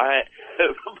 You buy it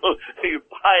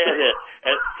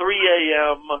at 3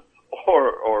 a.m.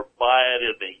 or buy it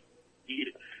in the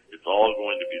heat. It's all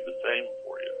going to be the same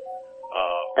for you.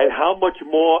 And how much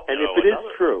more? And if it is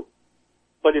true,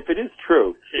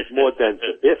 it's more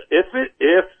denser.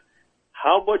 If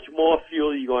how much more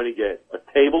fuel are you going to get? A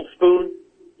tablespoon?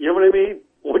 You know what I mean?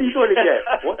 What are you going to get?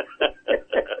 What?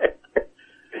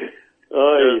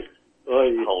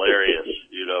 Hilarious,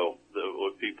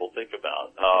 what people think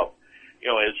about.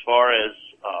 As far as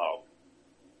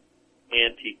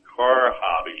antique car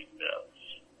hobby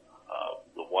myths,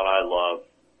 the one I love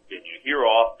and you hear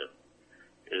often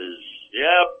is,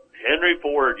 Henry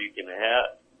Ford, you can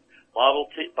have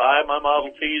buy my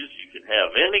Model Ts, you can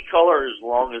have any color as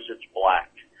long as it's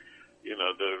black.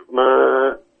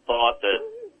 The thought that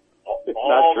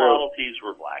all Model Ts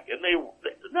were black, and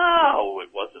no,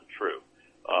 it wasn't true.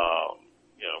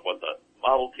 What the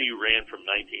Model T ran from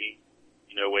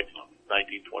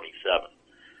 1927,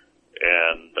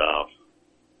 and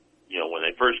when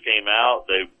they first came out,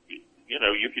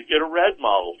 you could get a red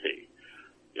Model T.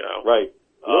 Right.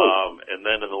 And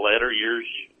then in the later years,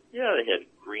 they had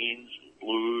greens and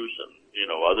blues and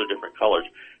other different colors.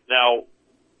 Now,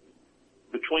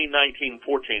 between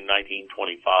 1914 and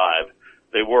 1925,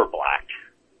 they were black,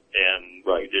 and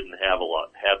you didn't have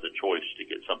the choice to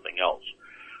get something else.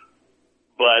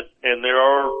 And there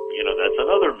are, that's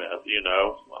another myth,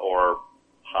 or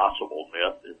possible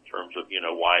myth in terms of,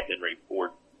 why Henry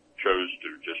Ford chose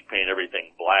to just paint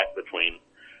everything black between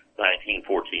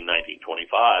 1914 and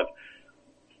 1925.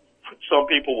 Some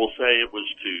people will say it was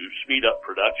to speed up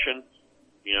production,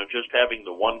 just having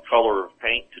the one color of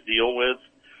paint to deal with.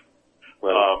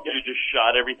 You just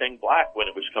shot everything black when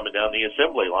it was coming down the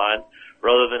assembly line,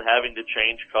 rather than having to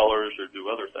change colors or do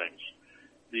other things.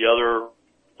 The other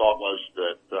thought was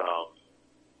that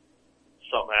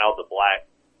somehow the black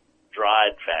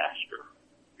dried faster,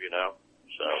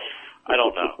 So I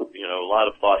don't know. A lot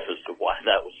of thoughts as to why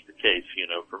that was the case.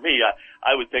 For me,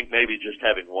 I would think maybe just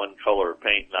having one color of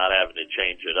paint, not having to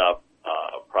change it up,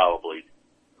 probably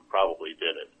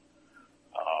did it.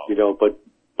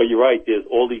 But you're right. There's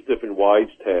all these different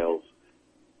wives' tales,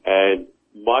 and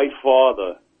my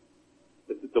father,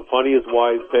 the funniest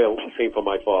wives' tale came from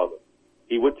my father.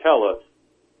 He would tell us,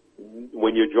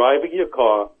 when you're driving your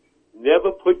car,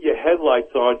 never put your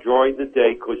headlights on during the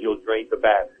day because you'll drain the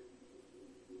battery.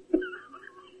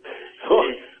 So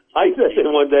I said to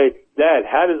him one day, Dad,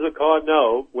 how does a car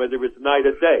know whether it's night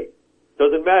or day?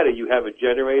 Doesn't matter. You have a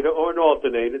generator or an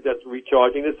alternator that's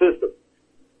recharging the system.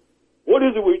 What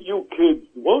is it with you kids?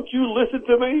 Won't you listen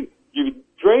to me? You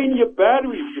drain your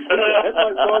battery. You put your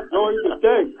headlights on during the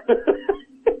day.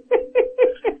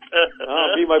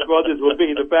 Me and my brothers would be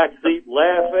in the back seat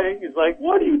laughing. It's like,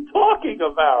 what are you talking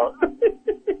about?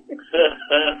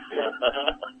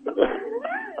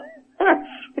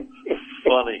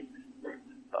 Funny.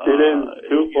 It is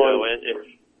too funny.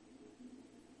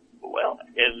 Well,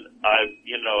 and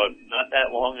not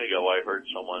that long ago I heard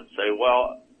someone say,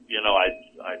 well,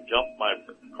 I jumped my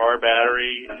car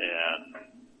battery and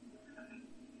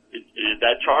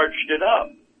that charged it up,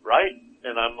 right?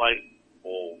 And I'm like,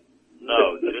 well,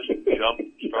 no, just jump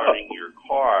starting your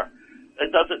car.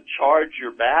 That doesn't charge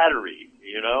your battery,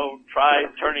 Try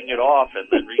turning it off and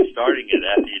then restarting it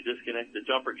after you disconnect the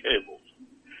jumper cables.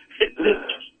 It just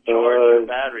charge your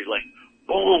battery, like,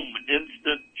 boom,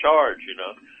 instant charge,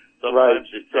 Sometimes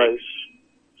it takes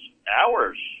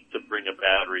hours to bring a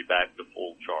battery back to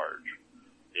full charge,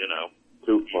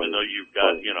 Even though you've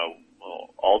got,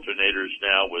 alternators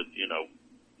now with,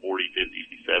 40,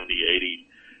 50, 70,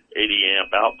 80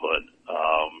 amp output,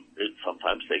 it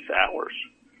sometimes takes hours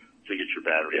to get your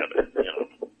battery out of it,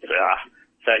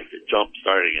 Thanks for jump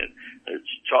starting it.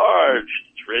 It's charged.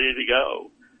 It's ready to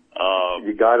go.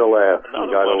 You gotta laugh.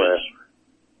 You gotta laugh.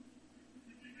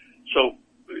 So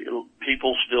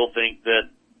people still think that,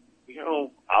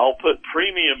 I'll put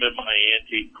premium in my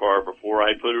antique car before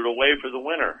I put it away for the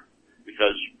winter,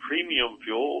 because premium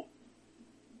fuel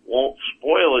won't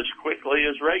spoil as quickly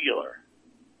as regular.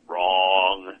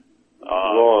 Wrong.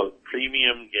 Wrong.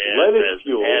 Premium gas has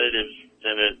additives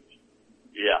in it.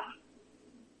 Yeah.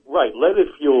 Right.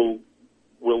 Leaded fuel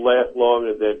will last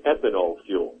longer than ethanol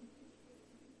fuel.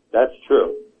 That's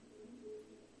true.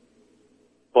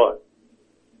 But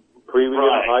premium,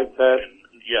 high tech,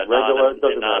 regular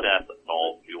doesn't matter.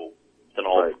 Ethanol fuel.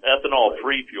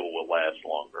 Ethanol-free fuel will last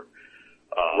longer.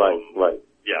 Right.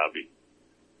 Yeah,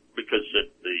 because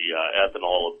the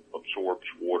ethanol absorbs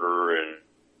water and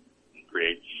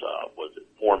creates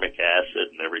formic acid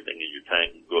and everything in your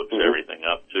tank and cooks everything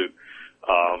up too.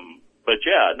 But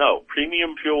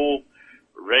premium fuel,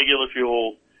 regular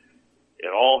fuel, it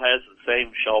all has the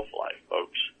same shelf life,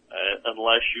 folks,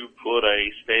 unless you put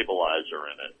a stabilizer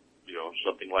in it.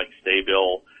 Something like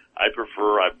Sta-Bil. I've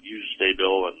used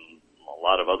Sta-Bil and a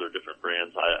lot of other different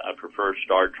brands. I prefer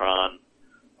StarTron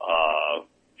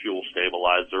fuel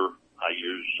stabilizer. I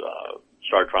use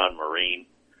StarTron Marine,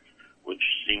 which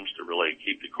seems to really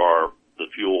keep the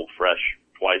fuel fresh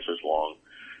twice as long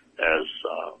as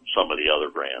some of the other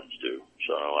brands do.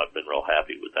 So I've been real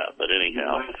happy with that. But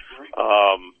anyhow,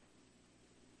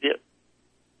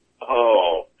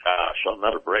 oh gosh,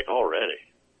 another break already.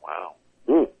 Wow.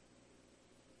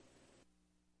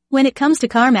 When it comes to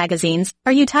car magazines,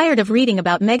 are you tired of reading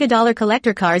about mega-dollar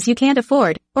collector cars you can't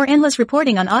afford, or endless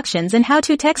reporting on auctions and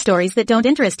how-to tech stories that don't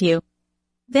interest you?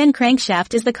 Then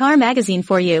Crankshaft is the car magazine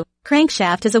for you.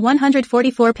 Crankshaft is a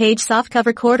 144-page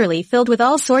softcover quarterly filled with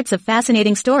all sorts of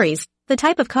fascinating stories, the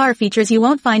type of car features you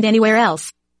won't find anywhere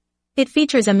else. It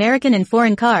features American and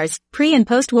foreign cars, pre- and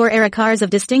post-war era cars of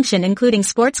distinction including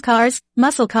sports cars,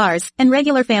 muscle cars, and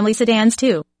regular family sedans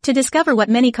too. To discover what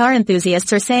many car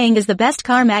enthusiasts are saying is the best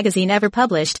car magazine ever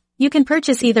published, you can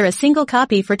purchase either a single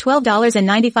copy for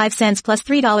 $12.95 plus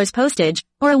 $3 postage,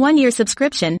 or a 1-year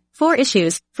subscription, 4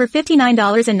 issues, for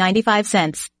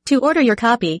 $59.95. To order your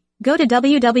copy, go to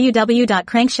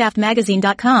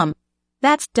www.crankshaftmagazine.com.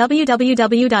 That's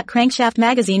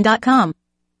www.crankshaftmagazine.com.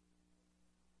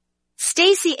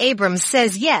 Stacey Abrams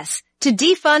says yes to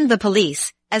defund the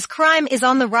police, as crime is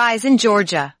on the rise in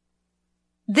Georgia.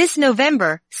 This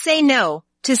November, say no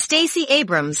to Stacey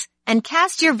Abrams and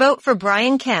cast your vote for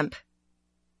Brian Kemp.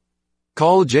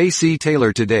 Call J.C.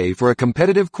 Taylor today for a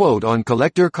competitive quote on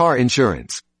collector car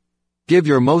insurance. Give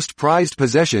your most prized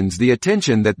possessions the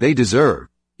attention that they deserve.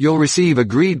 You'll receive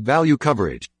agreed value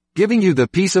coverage, giving you the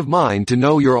peace of mind to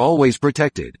know you're always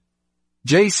protected.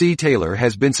 J.C. Taylor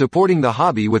has been supporting the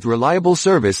hobby with reliable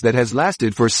service that has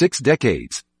lasted for 6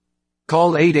 decades.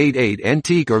 Call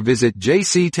 888-ANTIQUE or visit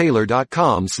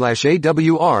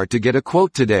jctaylor.com/AWR to get a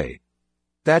quote today.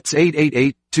 That's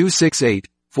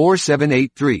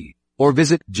 888-268-4783, or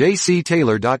visit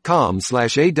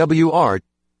jctaylor.com/AWR.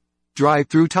 Drive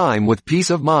through time with peace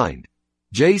of mind.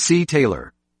 J.C.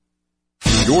 Taylor.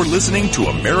 You're listening to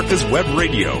America's Web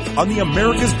Radio on the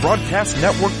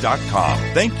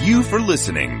AmericasBroadcastNetwork.com. Thank you for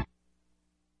listening.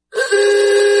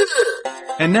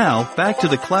 And now, back to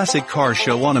the Classic Car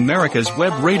Show on America's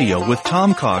Web Radio with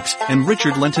Tom Cox and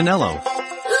Richard Lentinello.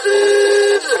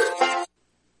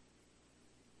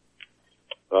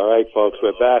 All right, folks,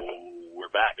 we're back. We're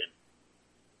back. And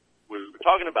we're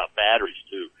talking about batteries,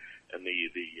 too, and the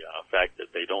fact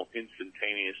that they don't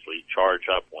instantaneously charge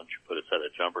up once you put a set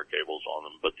of jumper cables on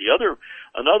them. But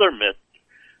another myth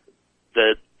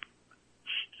that's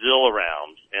still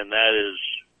around, and that is,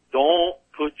 don't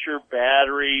put your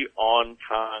battery on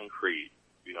concrete.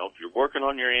 You know, if you're working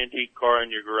on your antique car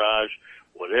in your garage,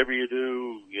 whatever you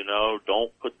do,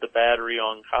 don't put the battery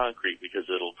on concrete because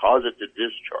it'll cause it to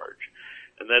discharge.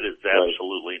 And that is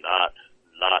absolutely not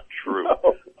true.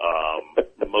 No.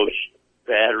 Most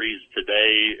batteries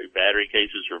today, battery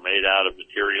cases are made out of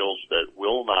materials that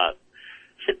will not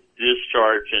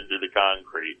discharge into the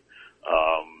concrete.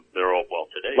 They're all,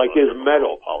 today, like there's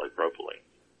metal. Polypropylene.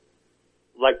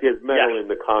 Like there's metal in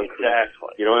the concrete.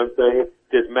 Exactly. You know what I'm saying?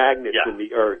 There's magnets in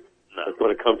the earth that's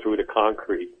going to come through the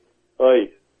concrete. Oy.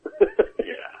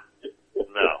 Yeah.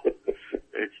 No.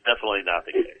 It's definitely not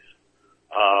the case.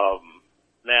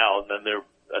 Now, and then there's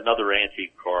another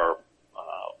antique car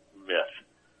myth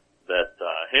that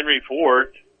Henry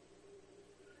Ford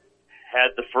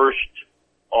had the first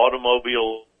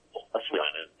automobile,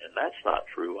 and that's not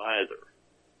true either.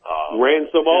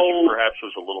 Ransom old? Perhaps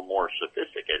was a little more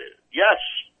sophisticated. Yes,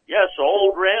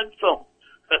 old Ransom.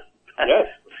 Yes,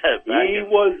 he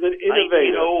was an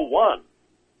innovator. 1901.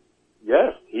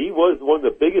 Yes, he was one of the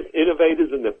biggest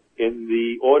innovators in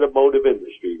the automotive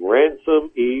industry. Ransom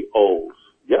E. Olds.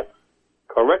 Yes,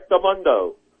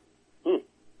 correctamundo.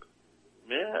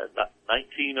 Yeah,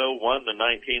 1901 to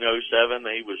 1907,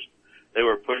 they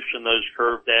were pushing those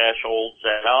curved dash Olds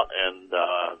out, and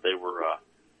they were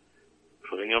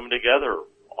putting them together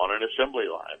on an assembly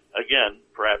line. Again,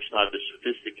 perhaps not as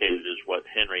sophisticated as what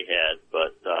Henry had,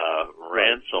 but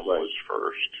Ransom was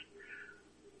first.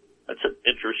 That's an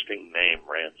interesting name,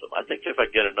 Ransom. I think if I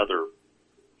get another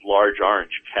large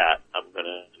orange cat, I'm going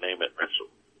to name it Ransom.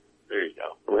 There you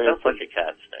go. Sounds like a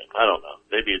cat's name. I don't know.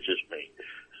 Maybe it's just me.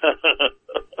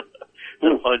 It's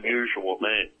an unusual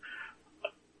name.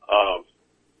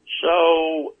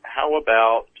 So how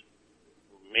about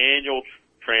manual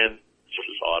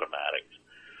transmissions, automatics?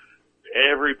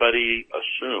 Everybody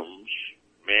assumes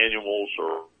manuals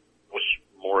are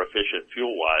more efficient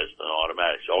fuel-wise than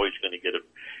automatics. You're always going to get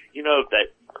that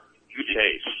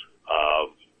case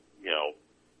of,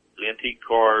 the antique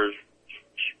cars,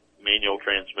 manual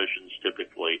transmissions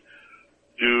typically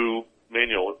do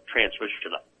manual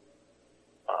transmission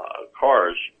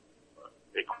cars,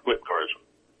 equipped cars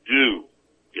do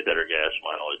get better gas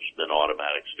mileage than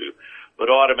automatics do. But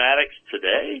automatics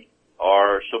today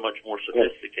are so much more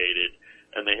sophisticated,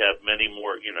 and they have many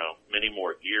more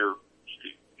gears to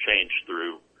change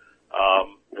through.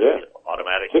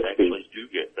 Automatics actually do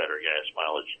get better gas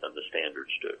mileage than the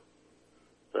standards do.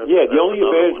 The only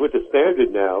advantage with the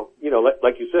standard now,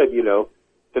 like you said,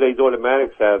 today's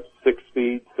automatics have 6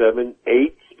 speeds, 7,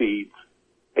 8 speeds,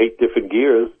 8 different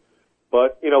gears.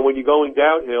 But, when you're going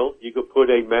downhill, you could put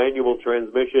a manual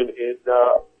transmission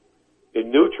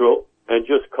in neutral and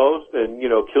just coast and,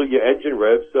 kill your engine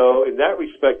rev. So in that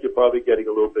respect, you're probably getting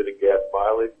a little bit of gas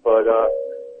mileage. But,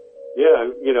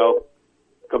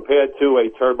 compared to a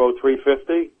turbo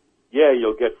 350,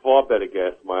 you'll get far better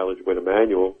gas mileage with a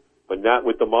manual, but not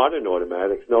with the modern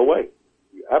automatics. No way.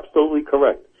 You're absolutely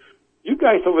correct. You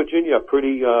guys from Virginia are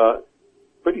pretty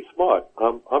smart.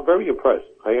 I'm very impressed.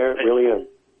 I really am.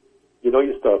 You know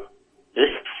your stuff.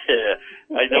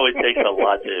 I know it takes a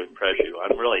lot to impress you.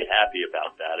 I'm really happy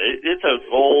about that. It's a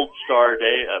gold star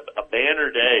day, a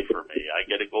banner day for me. I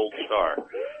get a gold star.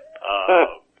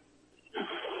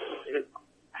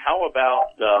 How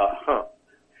about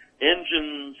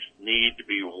engines need to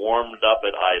be warmed up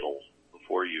at idle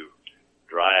before you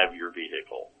drive your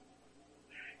vehicle?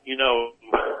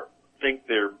 I think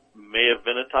there may have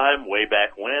been a time way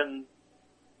back when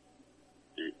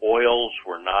the oils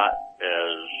were not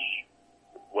as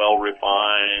well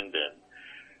refined and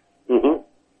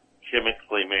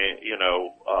chemically,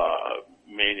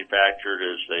 manufactured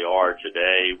as they are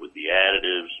today with the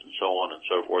additives and so on and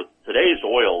so forth. Today's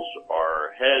oils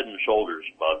are head and shoulders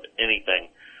above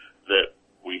anything that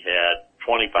we had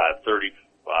 25,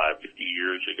 35, 50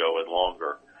 years ago and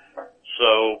longer.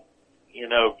 So,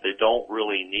 they don't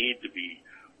really need to be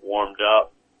warmed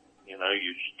up. You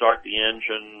start the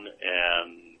engine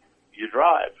and you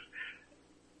drive.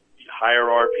 Higher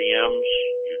RPMs,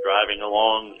 you're driving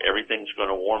along, everything's going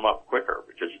to warm up quicker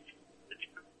because it's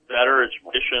better, it's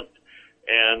efficient,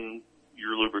 and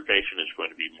your lubrication is going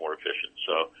to be more efficient.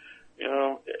 So,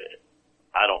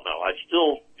 I don't know. I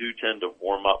still do tend to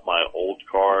warm up my old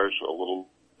cars a little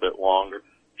bit longer,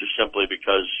 just simply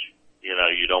because,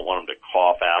 you don't want them to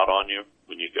cough out on you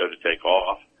when you go to take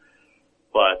off.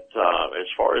 But as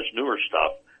far as newer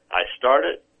stuff, I start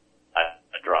it, I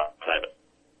drive it.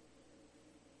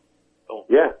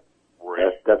 Yeah,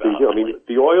 that's easy. I mean,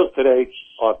 the oils today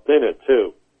are thinner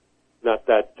too, not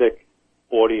that thick,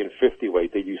 40 and 50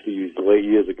 weight they used to use late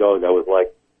years ago. That was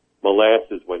like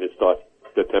molasses when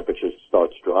the temperature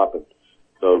starts dropping.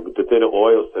 So with the thinner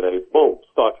oils today, boom,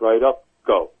 starts right up,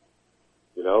 go.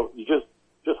 You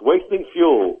just wasting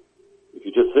fuel if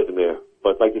you're just sitting there.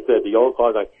 But like you said, the old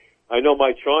cars, I know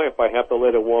my Triumph, I have to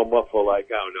let it warm up for an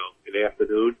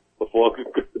afternoon before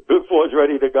it's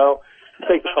ready to go. It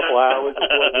takes a couple hours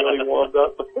before it's really warmed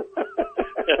up.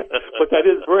 But that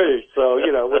is British, so,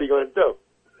 what are you going to do?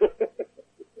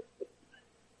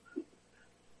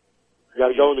 You got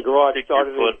to go in the garage, start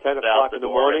it at 10 o'clock in the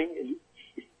morning.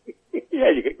 Yeah,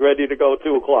 you get ready to go at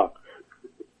 2 o'clock.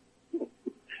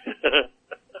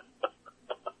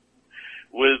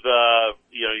 With,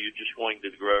 you're just going to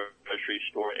the grocery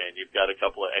store and you've got a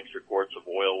couple of extra quarts of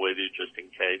oil with you just in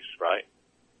case, right?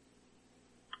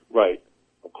 Right.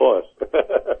 Of course.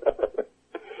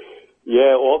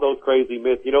 Yeah, all those crazy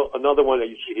myths. Another one that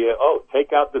you should hear,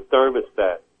 take out the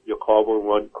thermostat. Your car will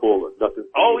run cooler. Nothing.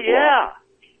 Oh, yeah.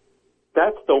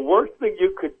 That's the worst thing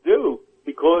you could do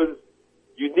because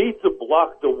you need to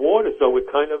block the water so it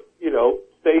kind of,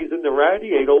 stays in the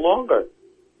radiator longer.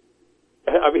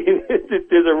 I mean,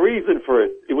 there's a reason for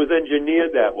it. It was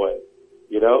engineered that way,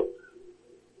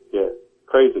 Yeah,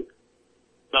 crazy.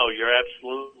 No, you're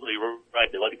absolutely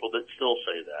right. A lot of people that still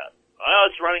say that. Oh,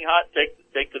 it's running hot. Take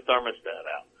the thermostat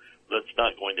out. That's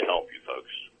not going to help you,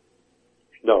 folks.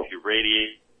 No. If your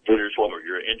radiators or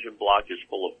your engine block is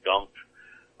full of gunk,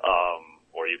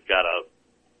 or you've got a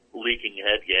leaking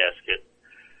head gasket,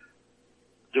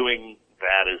 doing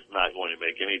that is not going to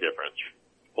make any difference.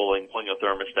 Pulling a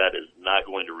thermostat is not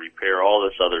going to repair all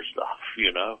this other stuff.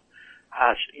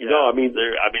 Gosh, no, I mean,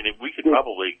 we could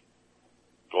probably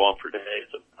go on for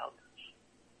days about this.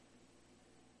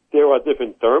 There are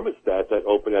different thermostats that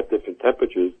open at different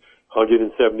temperatures,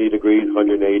 170 degrees,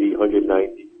 180,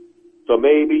 190. So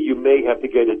maybe you may have to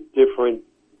get a different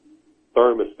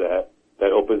thermostat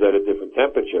that opens at a different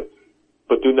temperature,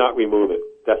 but do not remove it.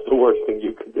 That's the worst thing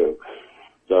you can do.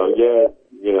 So yeah,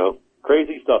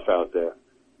 crazy stuff out there.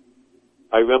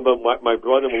 I remember my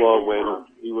brother-in-law when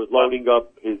he was loading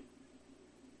up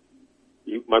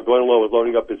my brother-in-law was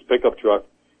loading up his pickup truck,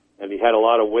 and he had a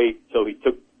lot of weight, so he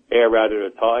took air out of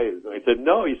the tires. And I said,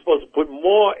 no, you're supposed to put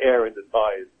more air in the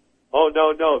tires. Oh,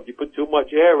 no, if you put too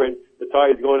much air in, the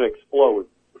tire's going to explode.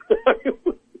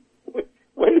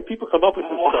 Where did people come up with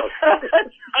this stuff?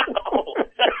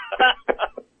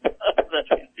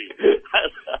 That's easy.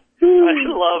 I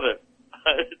love it.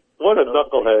 What a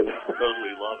knucklehead.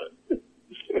 Totally love it.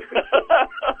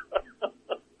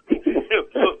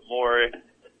 Put more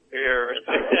air in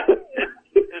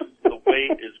the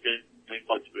weight is going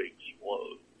to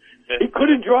explode. He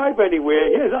couldn't drive anywhere.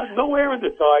 He had no air in the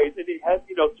tires, and he had,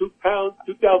 2,000 pounds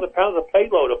of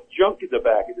payload of junk in the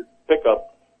back of his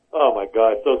pickup. Oh my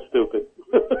God, so stupid.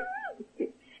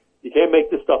 You can't make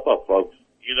this stuff up, folks.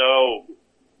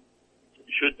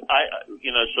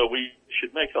 So we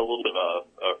should make a little bit of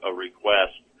a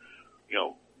request.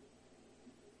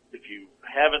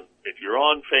 If you're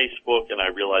on Facebook, and I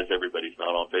realize everybody's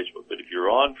not on Facebook, but if you're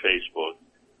on Facebook,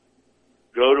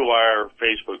 go to our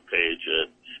Facebook page at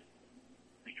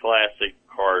the Classic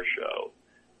Car Show,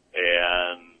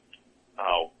 and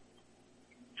I'll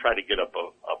try to get up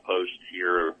a post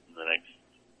here in the next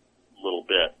little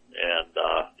bit. And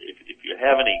if you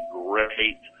have any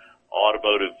great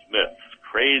automotive myths,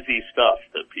 crazy stuff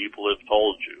that people have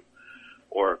told you,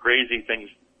 or crazy things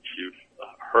you've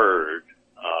heard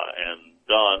and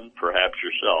done, perhaps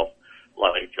yourself,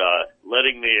 like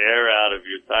letting the air out of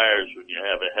your tires when you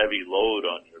have a heavy load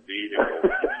on your vehicle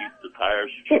to keep the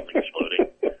tires from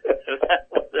exploding.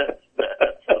 That's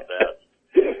the best.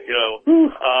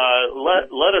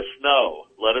 let us know.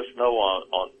 Let us know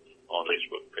on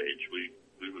Facebook page. We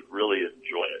would really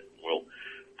enjoy it. We'll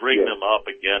bring them up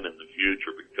again in the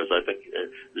future because I think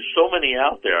there's so many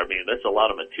out there. I mean, that's a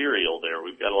lot of material there.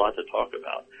 We've got a lot to talk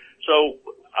about. So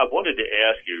I wanted to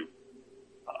ask you,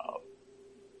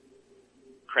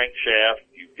 crankshaft,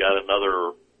 you've got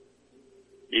another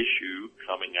issue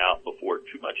coming out before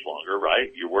too much longer, right?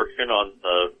 You're working on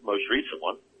the most recent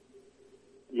one.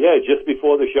 Yeah, just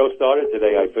before the show started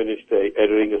today, I finished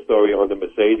editing a story on the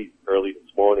Mercedes early this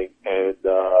morning, and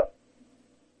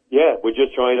yeah, we're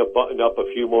just trying to button up a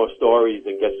few more stories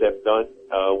and get them done.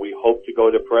 We hope to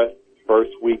go to press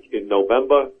first week in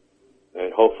November,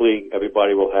 and hopefully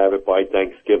everybody will have it by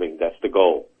Thanksgiving. That's the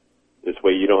goal. This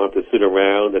way you don't have to sit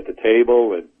around at the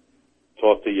table and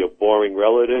talk to your boring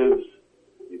relatives.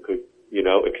 You could,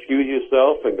 excuse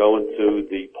yourself and go into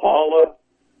the parlor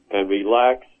and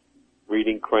relax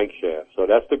reading Crankshaft. So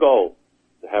that's the goal,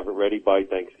 to have it ready by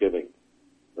Thanksgiving.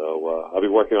 So I'll be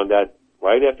working on that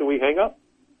right after we hang up.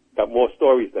 Got more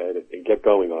stories to edit and get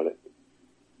going on it.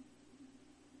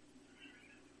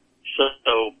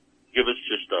 So give us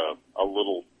just a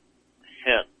little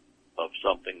hint of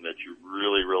something that you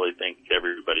really, really think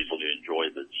everybody's going to enjoy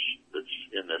that's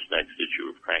in this next issue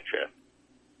of Crankshaft.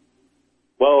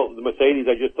 Well, the Mercedes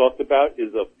I just talked about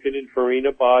is a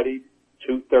Pininfarina bodied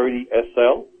 230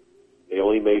 SL. They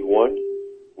only made one.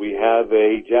 We have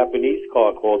a Japanese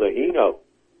car called a Hino,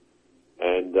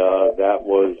 and that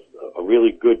was a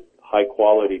really good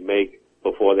high-quality make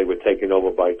before they were taken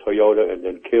over by Toyota and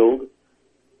then killed.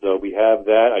 So we have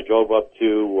that. I drove up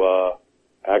to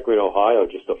Akron, Ohio,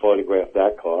 just to photograph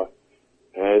that car.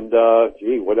 And,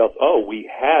 what else? Oh, we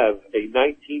have a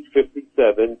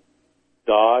 1957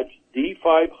 Dodge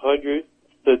D500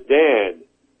 sedan.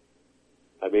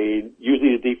 I mean,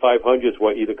 usually the D500s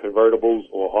were either convertibles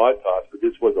or hardtops, but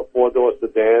this was a four-door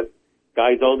sedan.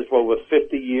 Guys owned it for over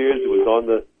 50 years. It was on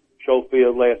the show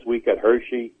field last week at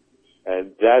Hershey,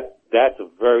 and that's a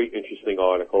very interesting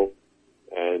article.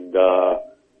 And,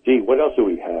 what else do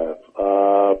we have?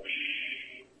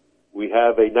 We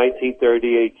have a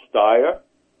 1938 Steyr.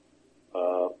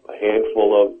 A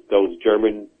handful of those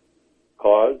German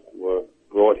cars were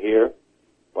brought here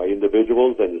by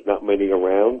individuals, and there's not many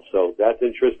around, so that's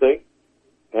interesting.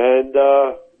 And,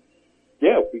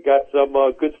 we got some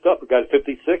good stuff. We got a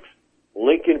 56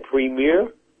 Lincoln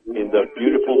Premier in the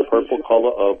beautiful purple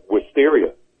color of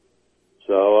wisteria.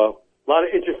 So, a lot of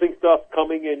interesting stuff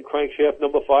coming in Crankshaft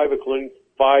number 5, including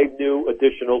 5 new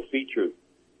additional features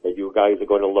that you guys are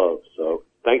going to love. So,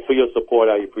 thanks for your support.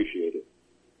 I appreciate it.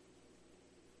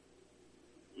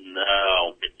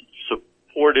 No,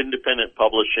 support independent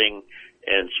publishing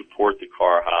and support the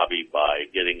car hobby by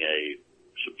getting a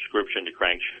subscription to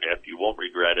Crankshaft. You won't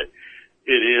regret it.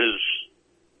 It is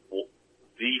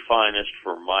the finest,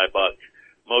 for my buck,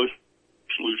 most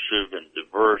exclusive and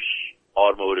diverse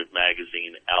automotive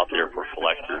magazine out there for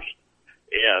collectors.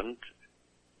 And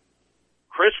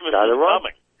Christmas is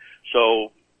coming.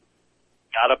 So,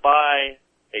 gotta buy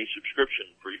a subscription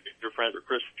for your friends for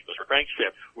Christmas or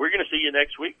Crankshaft. We're going to see you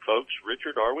next week, folks.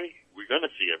 Richard, are we? We're going to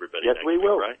see everybody next week,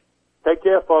 right? Take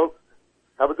care, folks.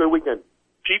 Have a good weekend.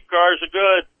 Cheap cars are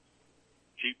good.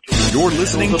 You're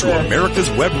listening to America's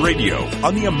Web Radio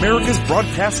on the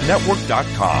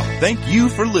AmericasBroadcastNetwork.com. Thank you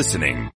for listening.